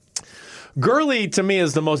 Gurley, to me,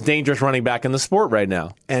 is the most dangerous running back in the sport right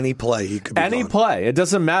now. Any play, he could be Any play. It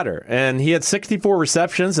doesn't matter. And he had 64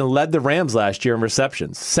 receptions and led the Rams last year in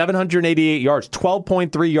receptions. 788 yards,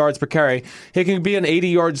 12.3 yards per carry. It can be an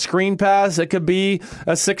 80-yard screen pass. It could be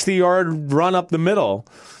a 60-yard run up the middle.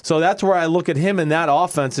 So that's where I look at him in that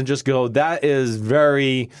offense and just go, that is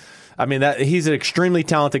very... I mean, he's an extremely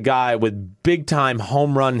talented guy with big-time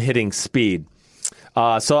home run hitting speed.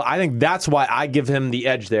 So I think that's why I give him the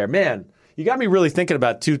edge there. Man, you got me really thinking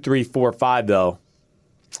about 2, 3, 4, 5, though.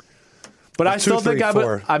 But I still think I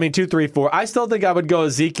would. I mean, 2, 3, 4. I still think I would go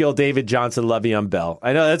Ezekiel, David Johnson, Le'Veon Bell.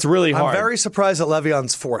 I know that's really hard. I'm very surprised that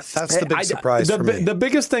Le'Veon's 4th. That's the big surprise for me. The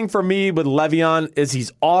biggest thing for me with Le'Veon is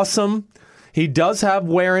he's awesome. He does have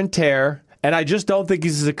wear and tear, and I just don't think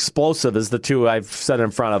he's as explosive as the two I've set in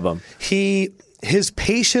front of him. His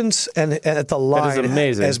patience and at the line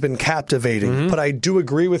has been captivating. Mm-hmm. But I do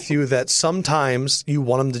agree with you that sometimes you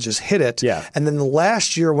want him to just hit it. Yeah. And then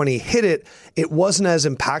last year when he hit it, it wasn't as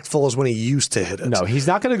impactful as when he used to hit it. No, he's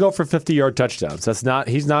not going to go for 50-yard touchdowns.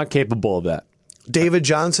 He's not capable of that. David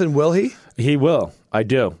Johnson, will he? He will. I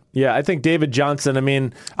do. Yeah, I think David Johnson,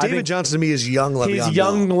 David Johnson to me is young Le'Veon Bell. He's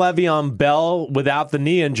young Le'Veon Bell without the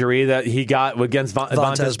knee injury that he got against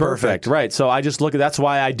Vontaze Perfect. Right, so I just look at that's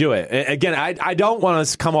why I do it. Again, I don't want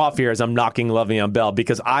to come off here as I'm knocking Le'Veon Bell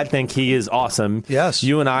because I think he is awesome. Yes.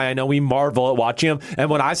 You and I know we marvel at watching him. And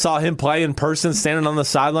when I saw him play in person standing on the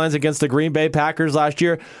sidelines against the Green Bay Packers last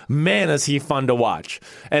year, man, is he fun to watch.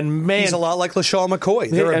 And man, he's a lot like LaShawn McCoy.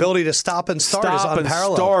 Their ability to stop and start is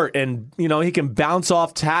unparalleled. And he can bounce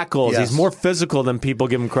off tackles. Yes. He's more physical than people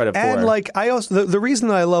give him credit for. And I also the reason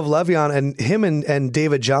that I love Le'Veon and him and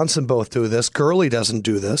David Johnson both do this. Gurley doesn't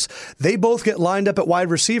do this. They both get lined up at wide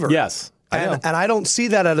receiver. Yes. And I don't see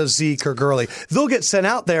that out of Zeke or Gurley. They'll get sent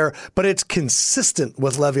out there, but it's consistent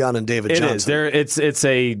with Le'Veon and David Johnson. It is. It's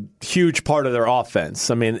a huge part of their offense.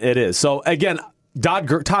 I mean, it is. So again,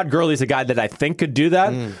 Todd Gurley's a guy that I think could do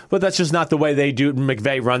that, but that's just not the way they do.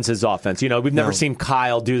 McVay runs his offense. We've never seen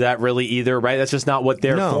Kyle do that really either, right? That's just not what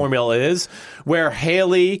their formula is. Where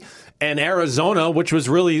Haley And Arizona, which was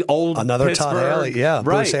really old Another Pittsburgh, Todd Haley, right,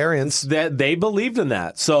 Bruce Arians. That they believed in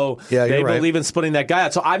that. So Yeah, they you're right. believe in splitting that guy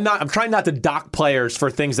out. So I'm trying not to dock players for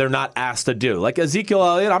things they're not asked to do. Like Ezekiel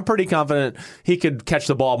Elliott, I'm pretty confident he could catch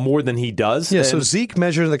the ball more than he does. Yeah, so Zeke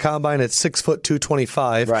measured in the combine at 6 foot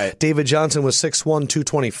 225. Right. David Johnson was 6'1",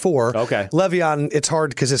 224. Okay. Le'Veon, it's hard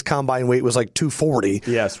because his combine weight was like 240.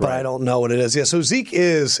 Yes, But right. I don't know what it is. Yeah, so Zeke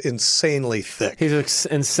is insanely thick. He's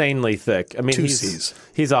insanely thick. I mean, Two he's Cs.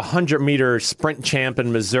 he's a 100-meter sprint champ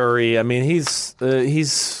in Missouri. I mean, he's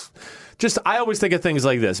just. I always think of things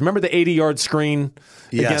like this. Remember the 80-yard screen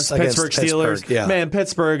Yes, against Pittsburgh Steelers? Pittsburgh, yeah. Man,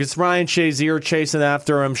 Pittsburgh. It's Ryan Shazier chasing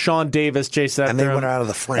after him, Sean Davis chasing after him, And they went out of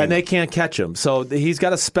the frame. and they can't catch him. So he's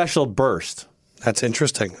got a special burst. That's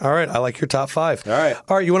interesting. All right, I like your top 5. All right.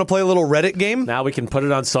 All right, you want to play a little Reddit game? Now we can put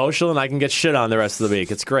it on social, and I can get shit on the rest of the week.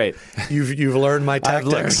 It's great. You've learned my I've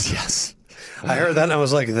tactics. learned, yes. I heard that and I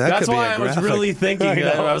was like, That's could be why a I was graphic. really thinking. I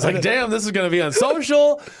know. I was like, damn, this is going to be on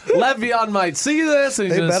social. Le'Veon might see this, and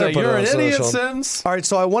he's They going to better say, put it you're on an idiot, social. Sims. All right,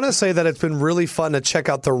 so I want to say that it's been really fun to check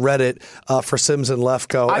out the Reddit for Sims and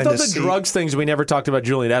Lefko. I and thought to the see- drugs things, we never talked about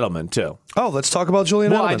Julian Edelman, too. Oh, let's talk about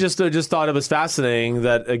Julian Well, Edelman. I just thought it was fascinating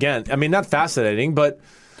that, again, I mean, not fascinating, but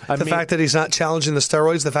The fact that he's not challenging the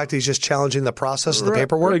steroids, the fact that he's just challenging the process of the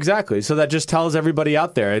paperwork. Exactly. So that just tells everybody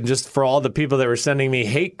out there, and just for all the people that were sending me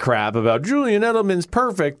hate crap about Julian Edelman's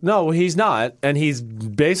perfect. No, he's not. And he's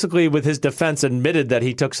basically, with his defense, admitted that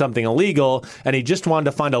he took something illegal, and he just wanted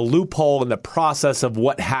to find a loophole in the process of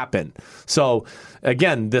what happened. So,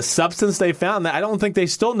 again, the substance they found, I don't think they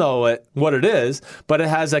still know what it is, but it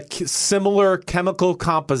has a similar chemical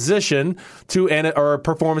composition to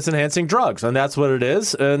performance-enhancing drugs, and that's what it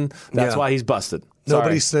is, and that's why he's busted.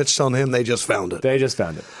 Nobody Sorry. snitched on him. They just found it. They just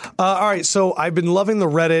found it. All right, so I've been loving the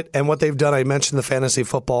Reddit and what they've done. I mentioned the fantasy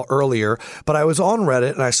football earlier, but I was on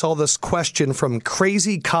Reddit and I saw this question from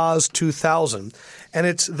Crazy Cause 2000, and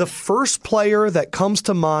it's the first player that comes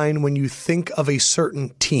to mind when you think of a certain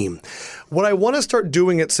team. What I want to start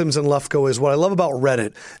doing at Sims and Lefko is what I love about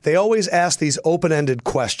Reddit. They always ask these open-ended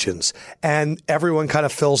questions, and everyone kind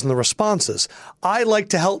of fills in the responses. I like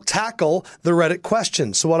to help tackle the Reddit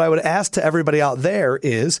questions. So what I would ask to everybody out there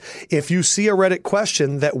is, if you see a Reddit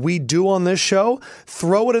question that we do on this show,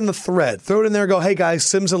 throw it in the thread. Throw it in there and go, hey guys,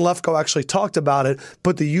 Sims and Lefko actually talked about it.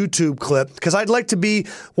 Put the YouTube clip, because I'd like to be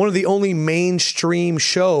one of the only mainstream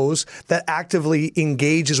shows that actively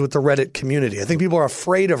engages with the Reddit community. I think people are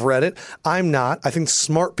afraid of Reddit. I'm not. I think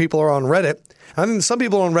smart people are on Reddit. I think some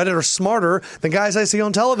people on Reddit are smarter than guys I see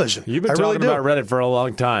on television. You've been I really talking do. about Reddit for a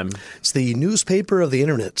long time. It's the newspaper of the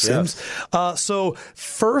internet, Sims. So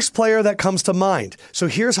first player that comes to mind. So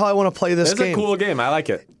here's how I want to play this It's game. a cool game. I like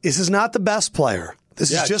it. This is not the best player.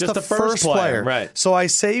 This is just the first player. Right. So I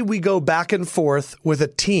say we go back and forth with a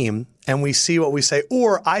team and we see what we say.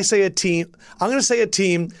 Or I say a team. I'm going to say a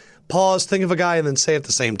team. Pause, think of a guy, and then say it at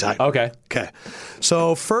the same time. Okay. Okay.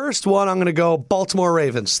 So first one, I'm going to go Baltimore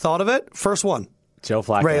Ravens. Thought of it? First one. Joe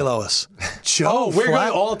Flacco. Ray Lewis. Oh, we're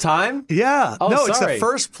going all time? Yeah. Oh, no, it's sorry. the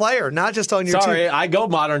first player, not just on your Sorry, team. I go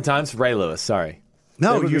modern times. Ray Lewis. Sorry.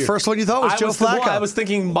 No, your first one you thought was Joe Flacco. I was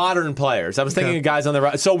thinking modern players. I was thinking of guys on the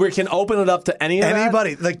right. So we can open it up to any of that?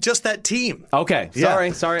 Anybody, like just that team. Okay.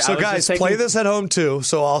 Yeah. Sorry. So I was guys, just taking- play this at home too.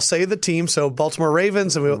 So I'll say the team. So Baltimore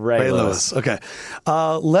Ravens and Ray Lewis. Lewis. Okay.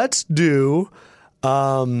 Let's do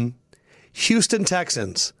Houston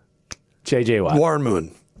Texans. J.J. Watt. Warren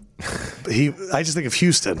Moon. I just think of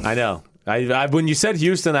Houston. I know. I when you said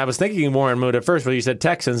Houston, I was thinking Warren Moon at first, but you said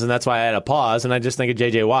Texans, and that's why I had a pause, and I just think of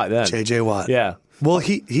J.J. Watt then. J.J. Watt. Yeah. Well,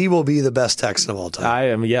 he will be the best Texan of all time. I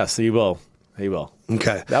am. Yes, he will. He will.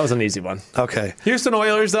 Okay. That was an easy one. Okay. Houston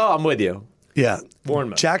Oilers, though, I'm with you. Yeah. Warren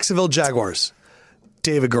Moon. Jacksonville Jaguars.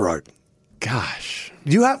 David Garrard. Gosh.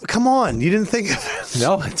 Come on. You didn't think of it.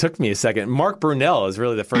 No, it took me a second. Mark Brunell is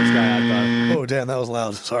really the first guy I thought. Oh, damn. That was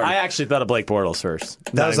loud. Sorry. I actually thought of Blake Bortles first.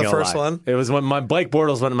 That was the first one? It was when Blake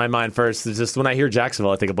Bortles went in my mind first. It's just when I hear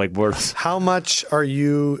Jacksonville, I think of Blake Bortles. How much are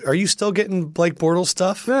you still getting Blake Bortles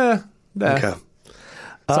stuff? Okay.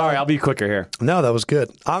 Sorry, I'll be quicker here. No, that was good.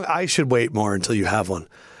 I should wait more until you have one.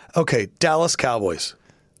 Okay, Dallas Cowboys.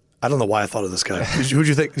 I don't know why I thought of this guy. Who'd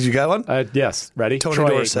you think? Did you got one? Yes. Ready? Tony Troy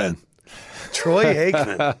Dorsett. Aikman. Troy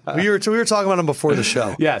Aikman. we were talking about him before the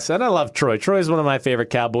show. Yes, and I love Troy. Troy is one of my favorite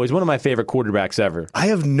Cowboys, one of my favorite quarterbacks ever. I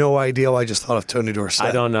have no idea why I just thought of Tony Dorsett.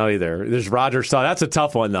 I don't know either. There's Rodgers. That's a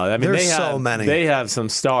tough one, though. I mean, There's so many. They have some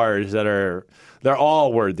stars that they're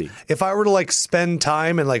all worthy. If I were to spend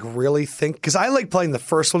time and really think, because I like playing the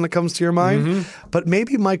first one that comes to your mind, but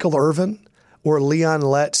maybe Michael Irvin or Leon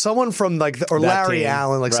Lett, someone from or Larry team.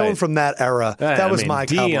 Allen, Right. someone from that era. That was my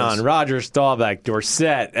Cowboys. Dion, Rodgers, Staubach,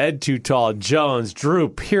 Dorsett, Ed Too Tall, Jones, Drew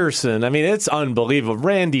Pearson. I mean, it's unbelievable.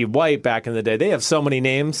 Randy White back in the day. They have so many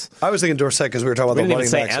names. I was thinking Dorsett because we were talking about We the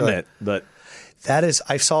didn't running even say backs. Emmett, but That is,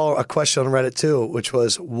 I saw a question on Reddit too, which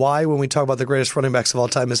was why, when we talk about the greatest running backs of all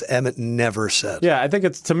time, is Emmett never said? yeah, I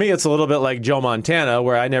think to me, it's a little bit like Joe Montana,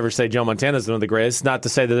 where I never say Joe Montana is one of the greatest. Not to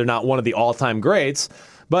say that they're not one of the all-time greats,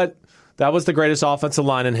 but that was the greatest offensive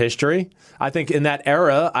line in history. I think in that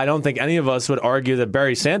era, I don't think any of us would argue that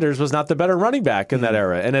Barry Sanders was not the better running back in that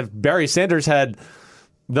era. And if Barry Sanders had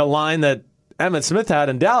the line that Emmitt Smith had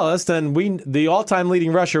in Dallas, then the all-time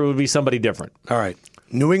leading rusher would be somebody different. All right.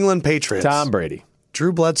 New England Patriots. Tom Brady.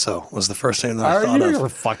 Drew Bledsoe was the first name that I Are thought you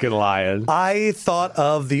of. fucking lying? I thought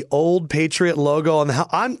of the old Patriot logo on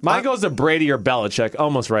the Mine goes to Brady or Belichick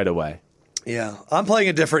almost right away. Yeah, I'm playing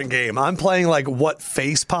a different game. I'm playing like what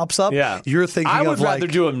face pops up. Yeah. You're thinking I would of rather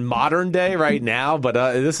like do a modern day right now, but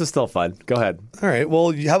this is still fun. Go ahead. All right.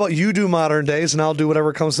 Well, how about you do modern days and I'll do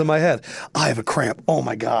whatever comes to my head. I have a cramp. Oh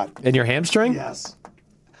my God. In your hamstring? Yes.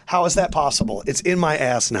 How is that possible? It's in my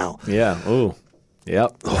ass now. Yeah. Ooh.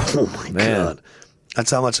 Yep. Oh my Man. God. That's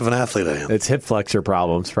how much of an athlete I am. It's hip flexor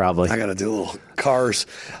problems, probably. I got to do little cars.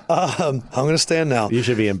 I'm going to stand now. You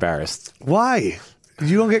should be embarrassed. Why?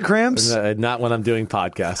 You don't get cramps? Not when I'm doing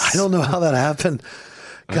podcasts. I don't know how that happened.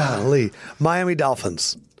 Golly. Miami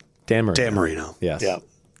Dolphins. Dan Marino. Dan Marino. Yes. Yeah.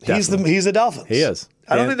 Definitely. He's the Dolphins. He is.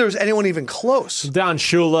 I don't Dan- think there was anyone even close. Don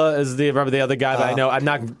Shula is the other guy that I know. I'm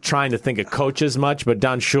not trying to think of coaches much, but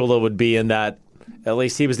Don Shula would be in that. At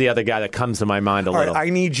least he was the other guy that comes to my mind a All little. right, I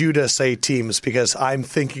need you to say teams because I'm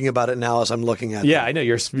thinking about it now as I'm looking at Yeah, them. I know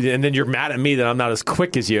and then you're mad at me that I'm not as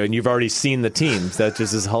quick as you, and you've already seen the teams. That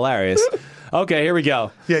just is hilarious. Okay, here we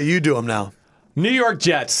go. Yeah, you do them now. New York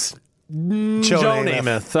Jets. Joe Namath.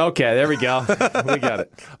 Namath. Okay, there we go. We got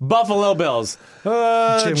it. Buffalo Bills.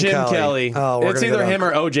 Jim Kelly. Oh, we're It's gonna either go him down.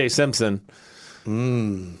 or O.J. Simpson.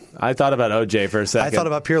 I thought about O.J. for a I second. thought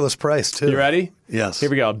about Peerless Price, too. You ready? Yes. Here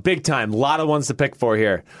we go. Big time. A lot of ones to pick for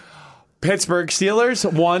here. Pittsburgh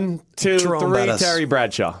Steelers. 1, 2, Jerome 3. Bettis. Terry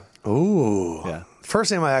Bradshaw. Ooh. Yeah.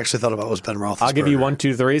 First name I actually thought about was Ben Roethlisberger. I'll give you 1,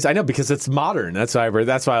 2, 3s. I know because it's modern. That's why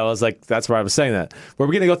I was like. That's why I was saying that. Were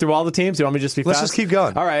we going to go through all the teams? Do you want me to just be Let's fast? just keep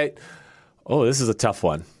going. All right. Oh, this is a tough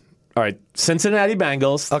one. All right. Cincinnati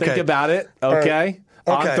Bengals. Okay. Think about it. Okay.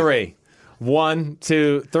 Okay. On 3. 1,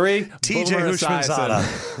 2, 3. TJ Boomer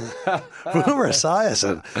Hushmanzada. Boomer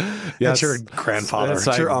Esiason. Yes. That's your grandfather. That's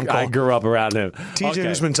That's your uncle. I grew up around him. TJ Okay.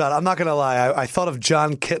 Hushmanzada. I'm not going to lie. I thought of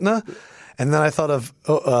John Kitna, and then I thought of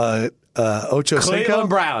Ocho Cleveland Cinco.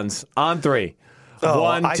 Browns on 3. Oh,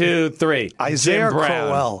 1, 2, 3. Isaiah Jim Brown.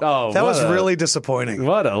 Crowell. Oh, that what was a- really disappointing.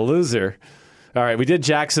 What a loser. All right, we did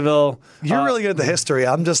Jacksonville. You're really good at the history.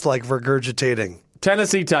 I'm just like regurgitating.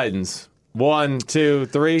 Tennessee Titans. 1, 2,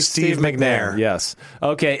 3. Steve McNair. Yes.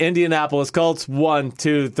 Okay, Indianapolis Colts. 1,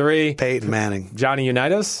 2, 3. Peyton Manning. Johnny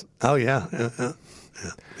Unitas. Oh, yeah.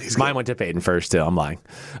 He's Mine went to Peyton first, too. I'm lying.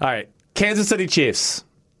 All right, Kansas City Chiefs.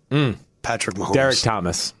 Patrick Mahomes. Derek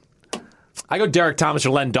Thomas. I go Derek Thomas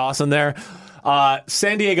or Len Dawson there.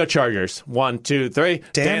 San Diego Chargers. 1, 2, 3.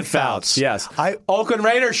 Dan Fouts. Fouts. Yes. I- Oakland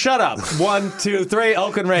Raiders. Shut up. 1, 2, 3.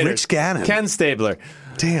 Oakland Raiders. Rich Gannon. Ken Stabler.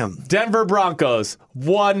 Damn. Denver Broncos.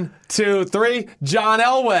 1, 2, 3. John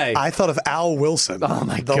Elway. I thought of Al Wilson. Oh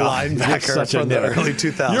my the God. You're linebacker such a from the nerd. early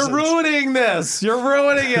 2000s. You're ruining this. You're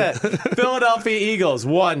ruining it. Philadelphia Eagles.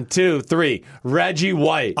 1, 2, 3. Reggie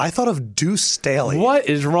White. I thought of Deuce Staley. What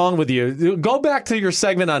is wrong with you? Go back to your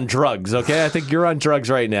segment on drugs, okay? I think you're on drugs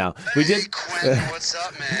right now. We Hey, did Quentin, what's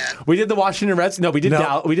up, man? we did the Washington Redskins. No, we did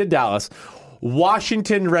No. we did Dallas.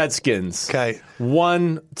 Washington Redskins. Okay.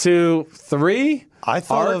 1, 2, 3. I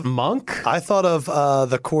thought Art of Monk. I thought of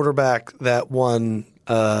the quarterback that won.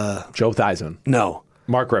 Joe Theismann. No,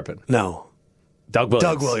 Mark Rippon. no. Doug Williams.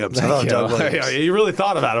 Doug Williams. I Thank thought you. Doug Williams. You really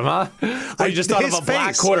thought about him, huh? Or you just thought of His a black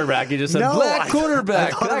face. quarterback. You just said No, black I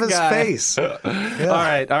quarterback. thought that of his guy. face. All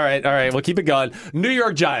right. We'll keep it going. New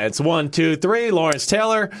York Giants. 1, 2, 3. Lawrence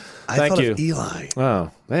Taylor. I Thank thought you. of Eli.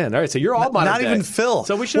 Oh man! All right, so you're all modern Not day. even Phil.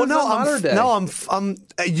 So we should have done modern day. No, I'm.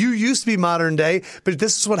 You used to be modern day, but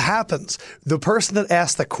this is what happens. The person that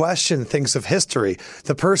asked the question thinks of history.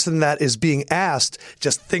 The person that is being asked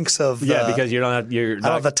just thinks of. Yeah, because you don't have. You're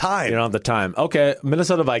not, have the time. You don't have the time. Okay,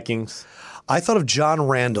 Minnesota Vikings. I thought of John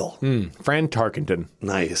Randall. Fran Tarkenton.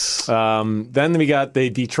 Nice. Then we got the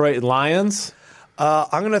Detroit Lions.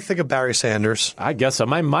 I'm going to think of Barry Sanders, I guess so.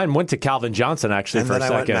 My mind went to Calvin Johnson actually and for then a I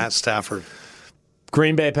went second. Matt Stafford.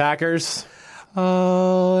 Green Bay Packers.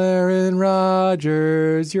 Oh, Aaron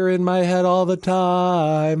Rodgers, you're in my head all the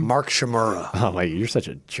time. Mark Shimura. Oh, my, you're such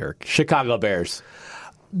a jerk. Chicago Bears.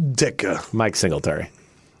 Ditka. Mike Singletary.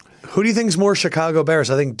 Who do you think is more Chicago Bears?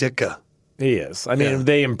 I think Ditka. He is. I mean,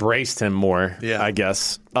 they embraced him more, I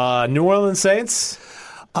guess. New Orleans Saints?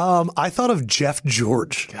 I thought of Jeff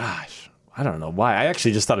George. Gosh, I don't know why. I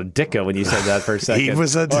actually just thought of Ditka when you said that for a second. He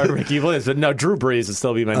was or Ricky Williams. But no, Drew Brees would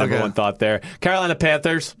still be my number one thought there. Carolina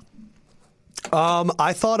Panthers?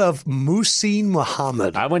 I thought of Muhsin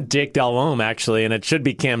Muhammad. I went Jake Delhomme, actually, and it should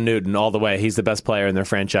be Cam Newton all the way. He's the best player in their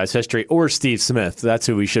franchise history. Or Steve Smith. That's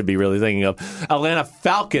who we should be really thinking of. Atlanta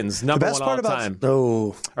Falcons, number one all time.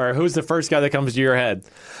 Oh. Or who's the first guy that comes to your head?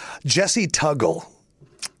 Jesse Tuggle.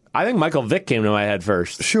 I think Michael Vick came to my head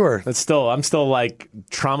first. Sure. I'm still like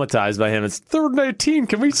traumatized by him. It's 3rd and 18.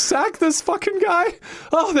 Can we sack this fucking guy?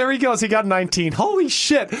 Oh, there he goes. He got 19. Holy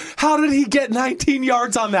shit. How did he get 19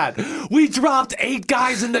 yards on that? We dropped 8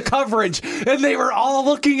 guys into coverage and they were all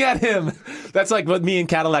looking at him. That's like what me and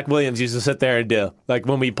Cadillac Williams used to sit there and do, like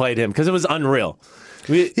when we played him, because it was unreal.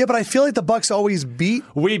 Yeah, but I feel like the Bucks always beat.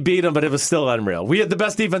 We beat them, but it was still unreal. We had the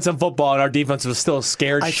best defense in football, and our defense was still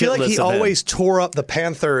scared shitless. I feel like he always tore up the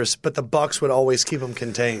Panthers, but the Bucks would always keep him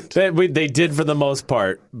contained. They did for the most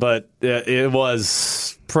part, but it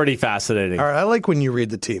was pretty fascinating. All right, I like when you read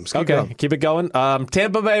the teams. Keep it going.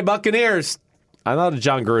 Tampa Bay Buccaneers. I thought of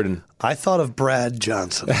John Gruden. I thought of Brad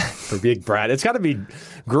Johnson. For big Brad. It's got to be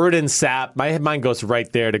Gruden, Sapp. My mind goes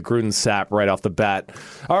right there to Gruden, Sapp right off the bat.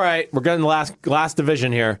 All right, we're getting the last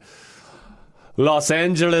division here. Los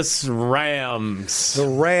Angeles Rams. The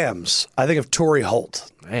Rams. I think of Torrey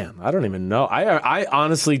Holt. Man, I don't even know. I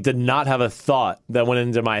honestly did not have a thought that went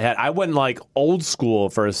into my head. I went like old school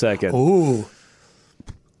for a second. Ooh.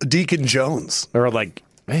 Deacon Jones. Or like,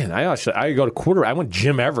 man, I go to quarter. I went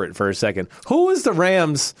Jim Everett for a second. Who is the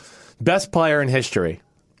Rams' best player in history?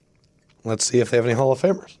 Let's see if they have any Hall of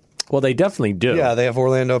Famers. Well, they definitely do. Yeah, they have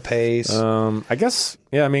Orlando Pace. I guess,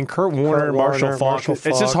 yeah, I mean, Kurt Warner, Marshall Faulk.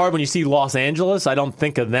 It's just hard when you see Los Angeles. I don't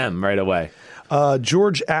think of them right away.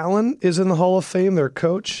 George Allen is in the Hall of Fame, their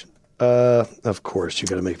coach. Of course, you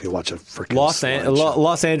got to make me watch a freaking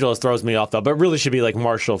Los Angeles throws me off, though, but really should be like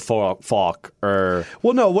Marshall Faulk or...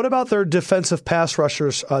 Well, no, what about their defensive pass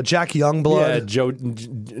rushers? Jack Youngblood?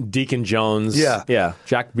 Yeah, Deacon Jones. Yeah.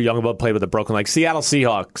 Jack Youngblood played with a broken leg. Seattle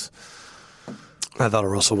Seahawks. I thought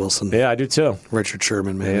of Russell Wilson. Yeah, I do too. Richard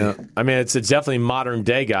Sherman, maybe. Yeah. I mean, it's definitely modern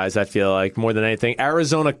day guys, I feel like, more than anything.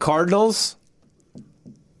 Arizona Cardinals.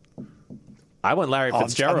 I went Larry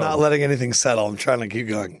Fitzgerald. I'm not letting anything settle. I'm trying to keep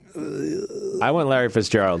going. I went Larry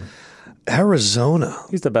Fitzgerald. Arizona.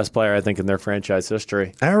 He's the best player, I think, in their franchise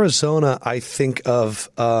history. Arizona, I think of...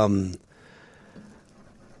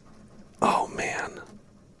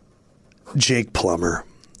 Jake Plummer.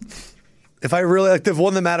 If I really like the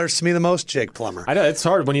one that matters to me the most, Jake Plummer. I know, it's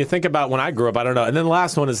hard. When you think about when I grew up, I don't know. And then the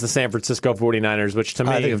last one is the San Francisco 49ers, which to me...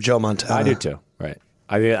 I think of Joe Montana. I do too, right.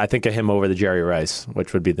 I think of him over the Jerry Rice,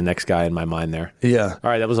 which would be the next guy in my mind there. Yeah. All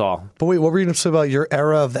right, that was all. But wait, what were you going to say about your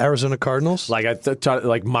era of the Arizona Cardinals? Like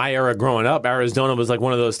like my era growing up, Arizona was like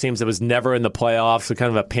one of those teams that was never in the playoffs, so kind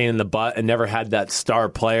of a pain in the butt, and never had that star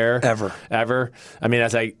player ever. I mean,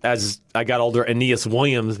 as I got older, Aeneas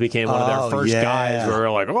Williams became one of their first guys where we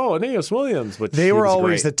were like, oh, Aeneas Williams. Which they were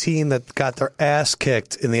always the team that got their ass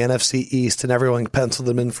kicked in the NFC East, and everyone penciled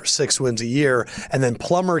them in for 6 wins a year. And then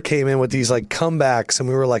Plummer came in with these like comebacks, and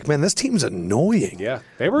we were like, man, this team's annoying. Yeah,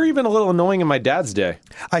 they were even a little annoying in my dad's day.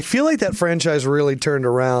 I feel like that franchise really turned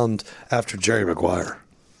around after Jerry Maguire.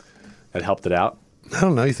 That helped it out? I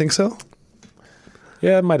don't know. You think so?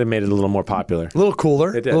 Yeah, it might have made it a little more popular. A little cooler.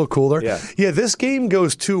 It did. A little cooler. Yeah, this game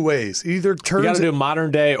goes two ways. Either turns... You got to do modern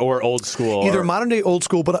day or old school. Either modern day, old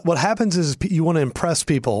school, but what happens is you want to impress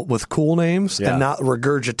people with cool names and not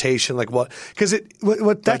regurgitation like what... Because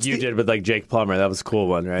what that's... Like you did with like Jake Plummer. That was a cool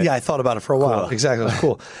one, right? Yeah, I thought about it for a while. Cool. Exactly. It was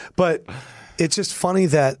cool. But it's just funny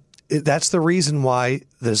that that's the reason why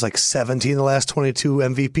there's like 17 of the last 22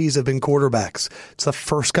 MVPs have been quarterbacks. It's the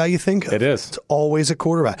first guy you think of. It is. It's always a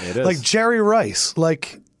quarterback. It is. Like Jerry Rice.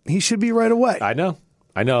 Like, he should be right away. I know.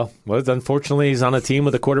 Well, unfortunately, he's on a team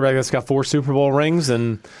with a quarterback that's got 4 Super Bowl rings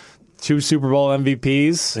and 2 Super Bowl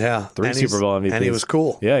MVPs. Yeah. 3 Super Bowl MVPs. And he was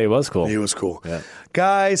cool. Yeah, he was cool. He was cool. Yeah.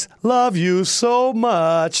 Guys, love you so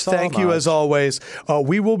much. Thank you as always.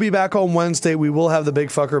 We will be back on Wednesday. We will have the big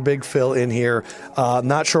fucker, Big Phil in here.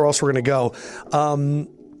 Not sure else we're going to go.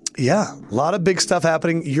 Yeah, a lot of big stuff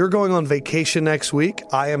happening. You're going on vacation next week.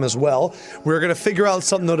 I am as well. We're going to figure out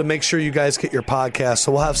something, though, to make sure you guys get your podcast,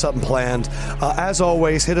 so we'll have something planned. As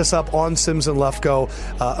always, hit us up on Sims and Lefko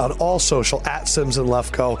on all social, at Sims and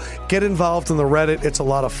Lefko. Get involved in the Reddit. It's a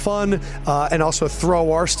lot of fun. And also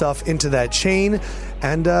throw our stuff into that chain.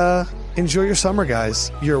 And enjoy your summer,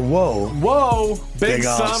 guys. Your whoa. Big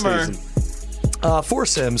summer. For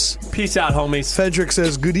Sims. Peace out, homies. Fedrick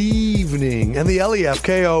says good evening. And the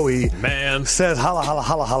LEFKOE Man says holla, holla,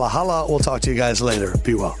 holla, holla, holla. We'll talk to you guys later.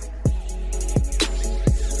 Be well.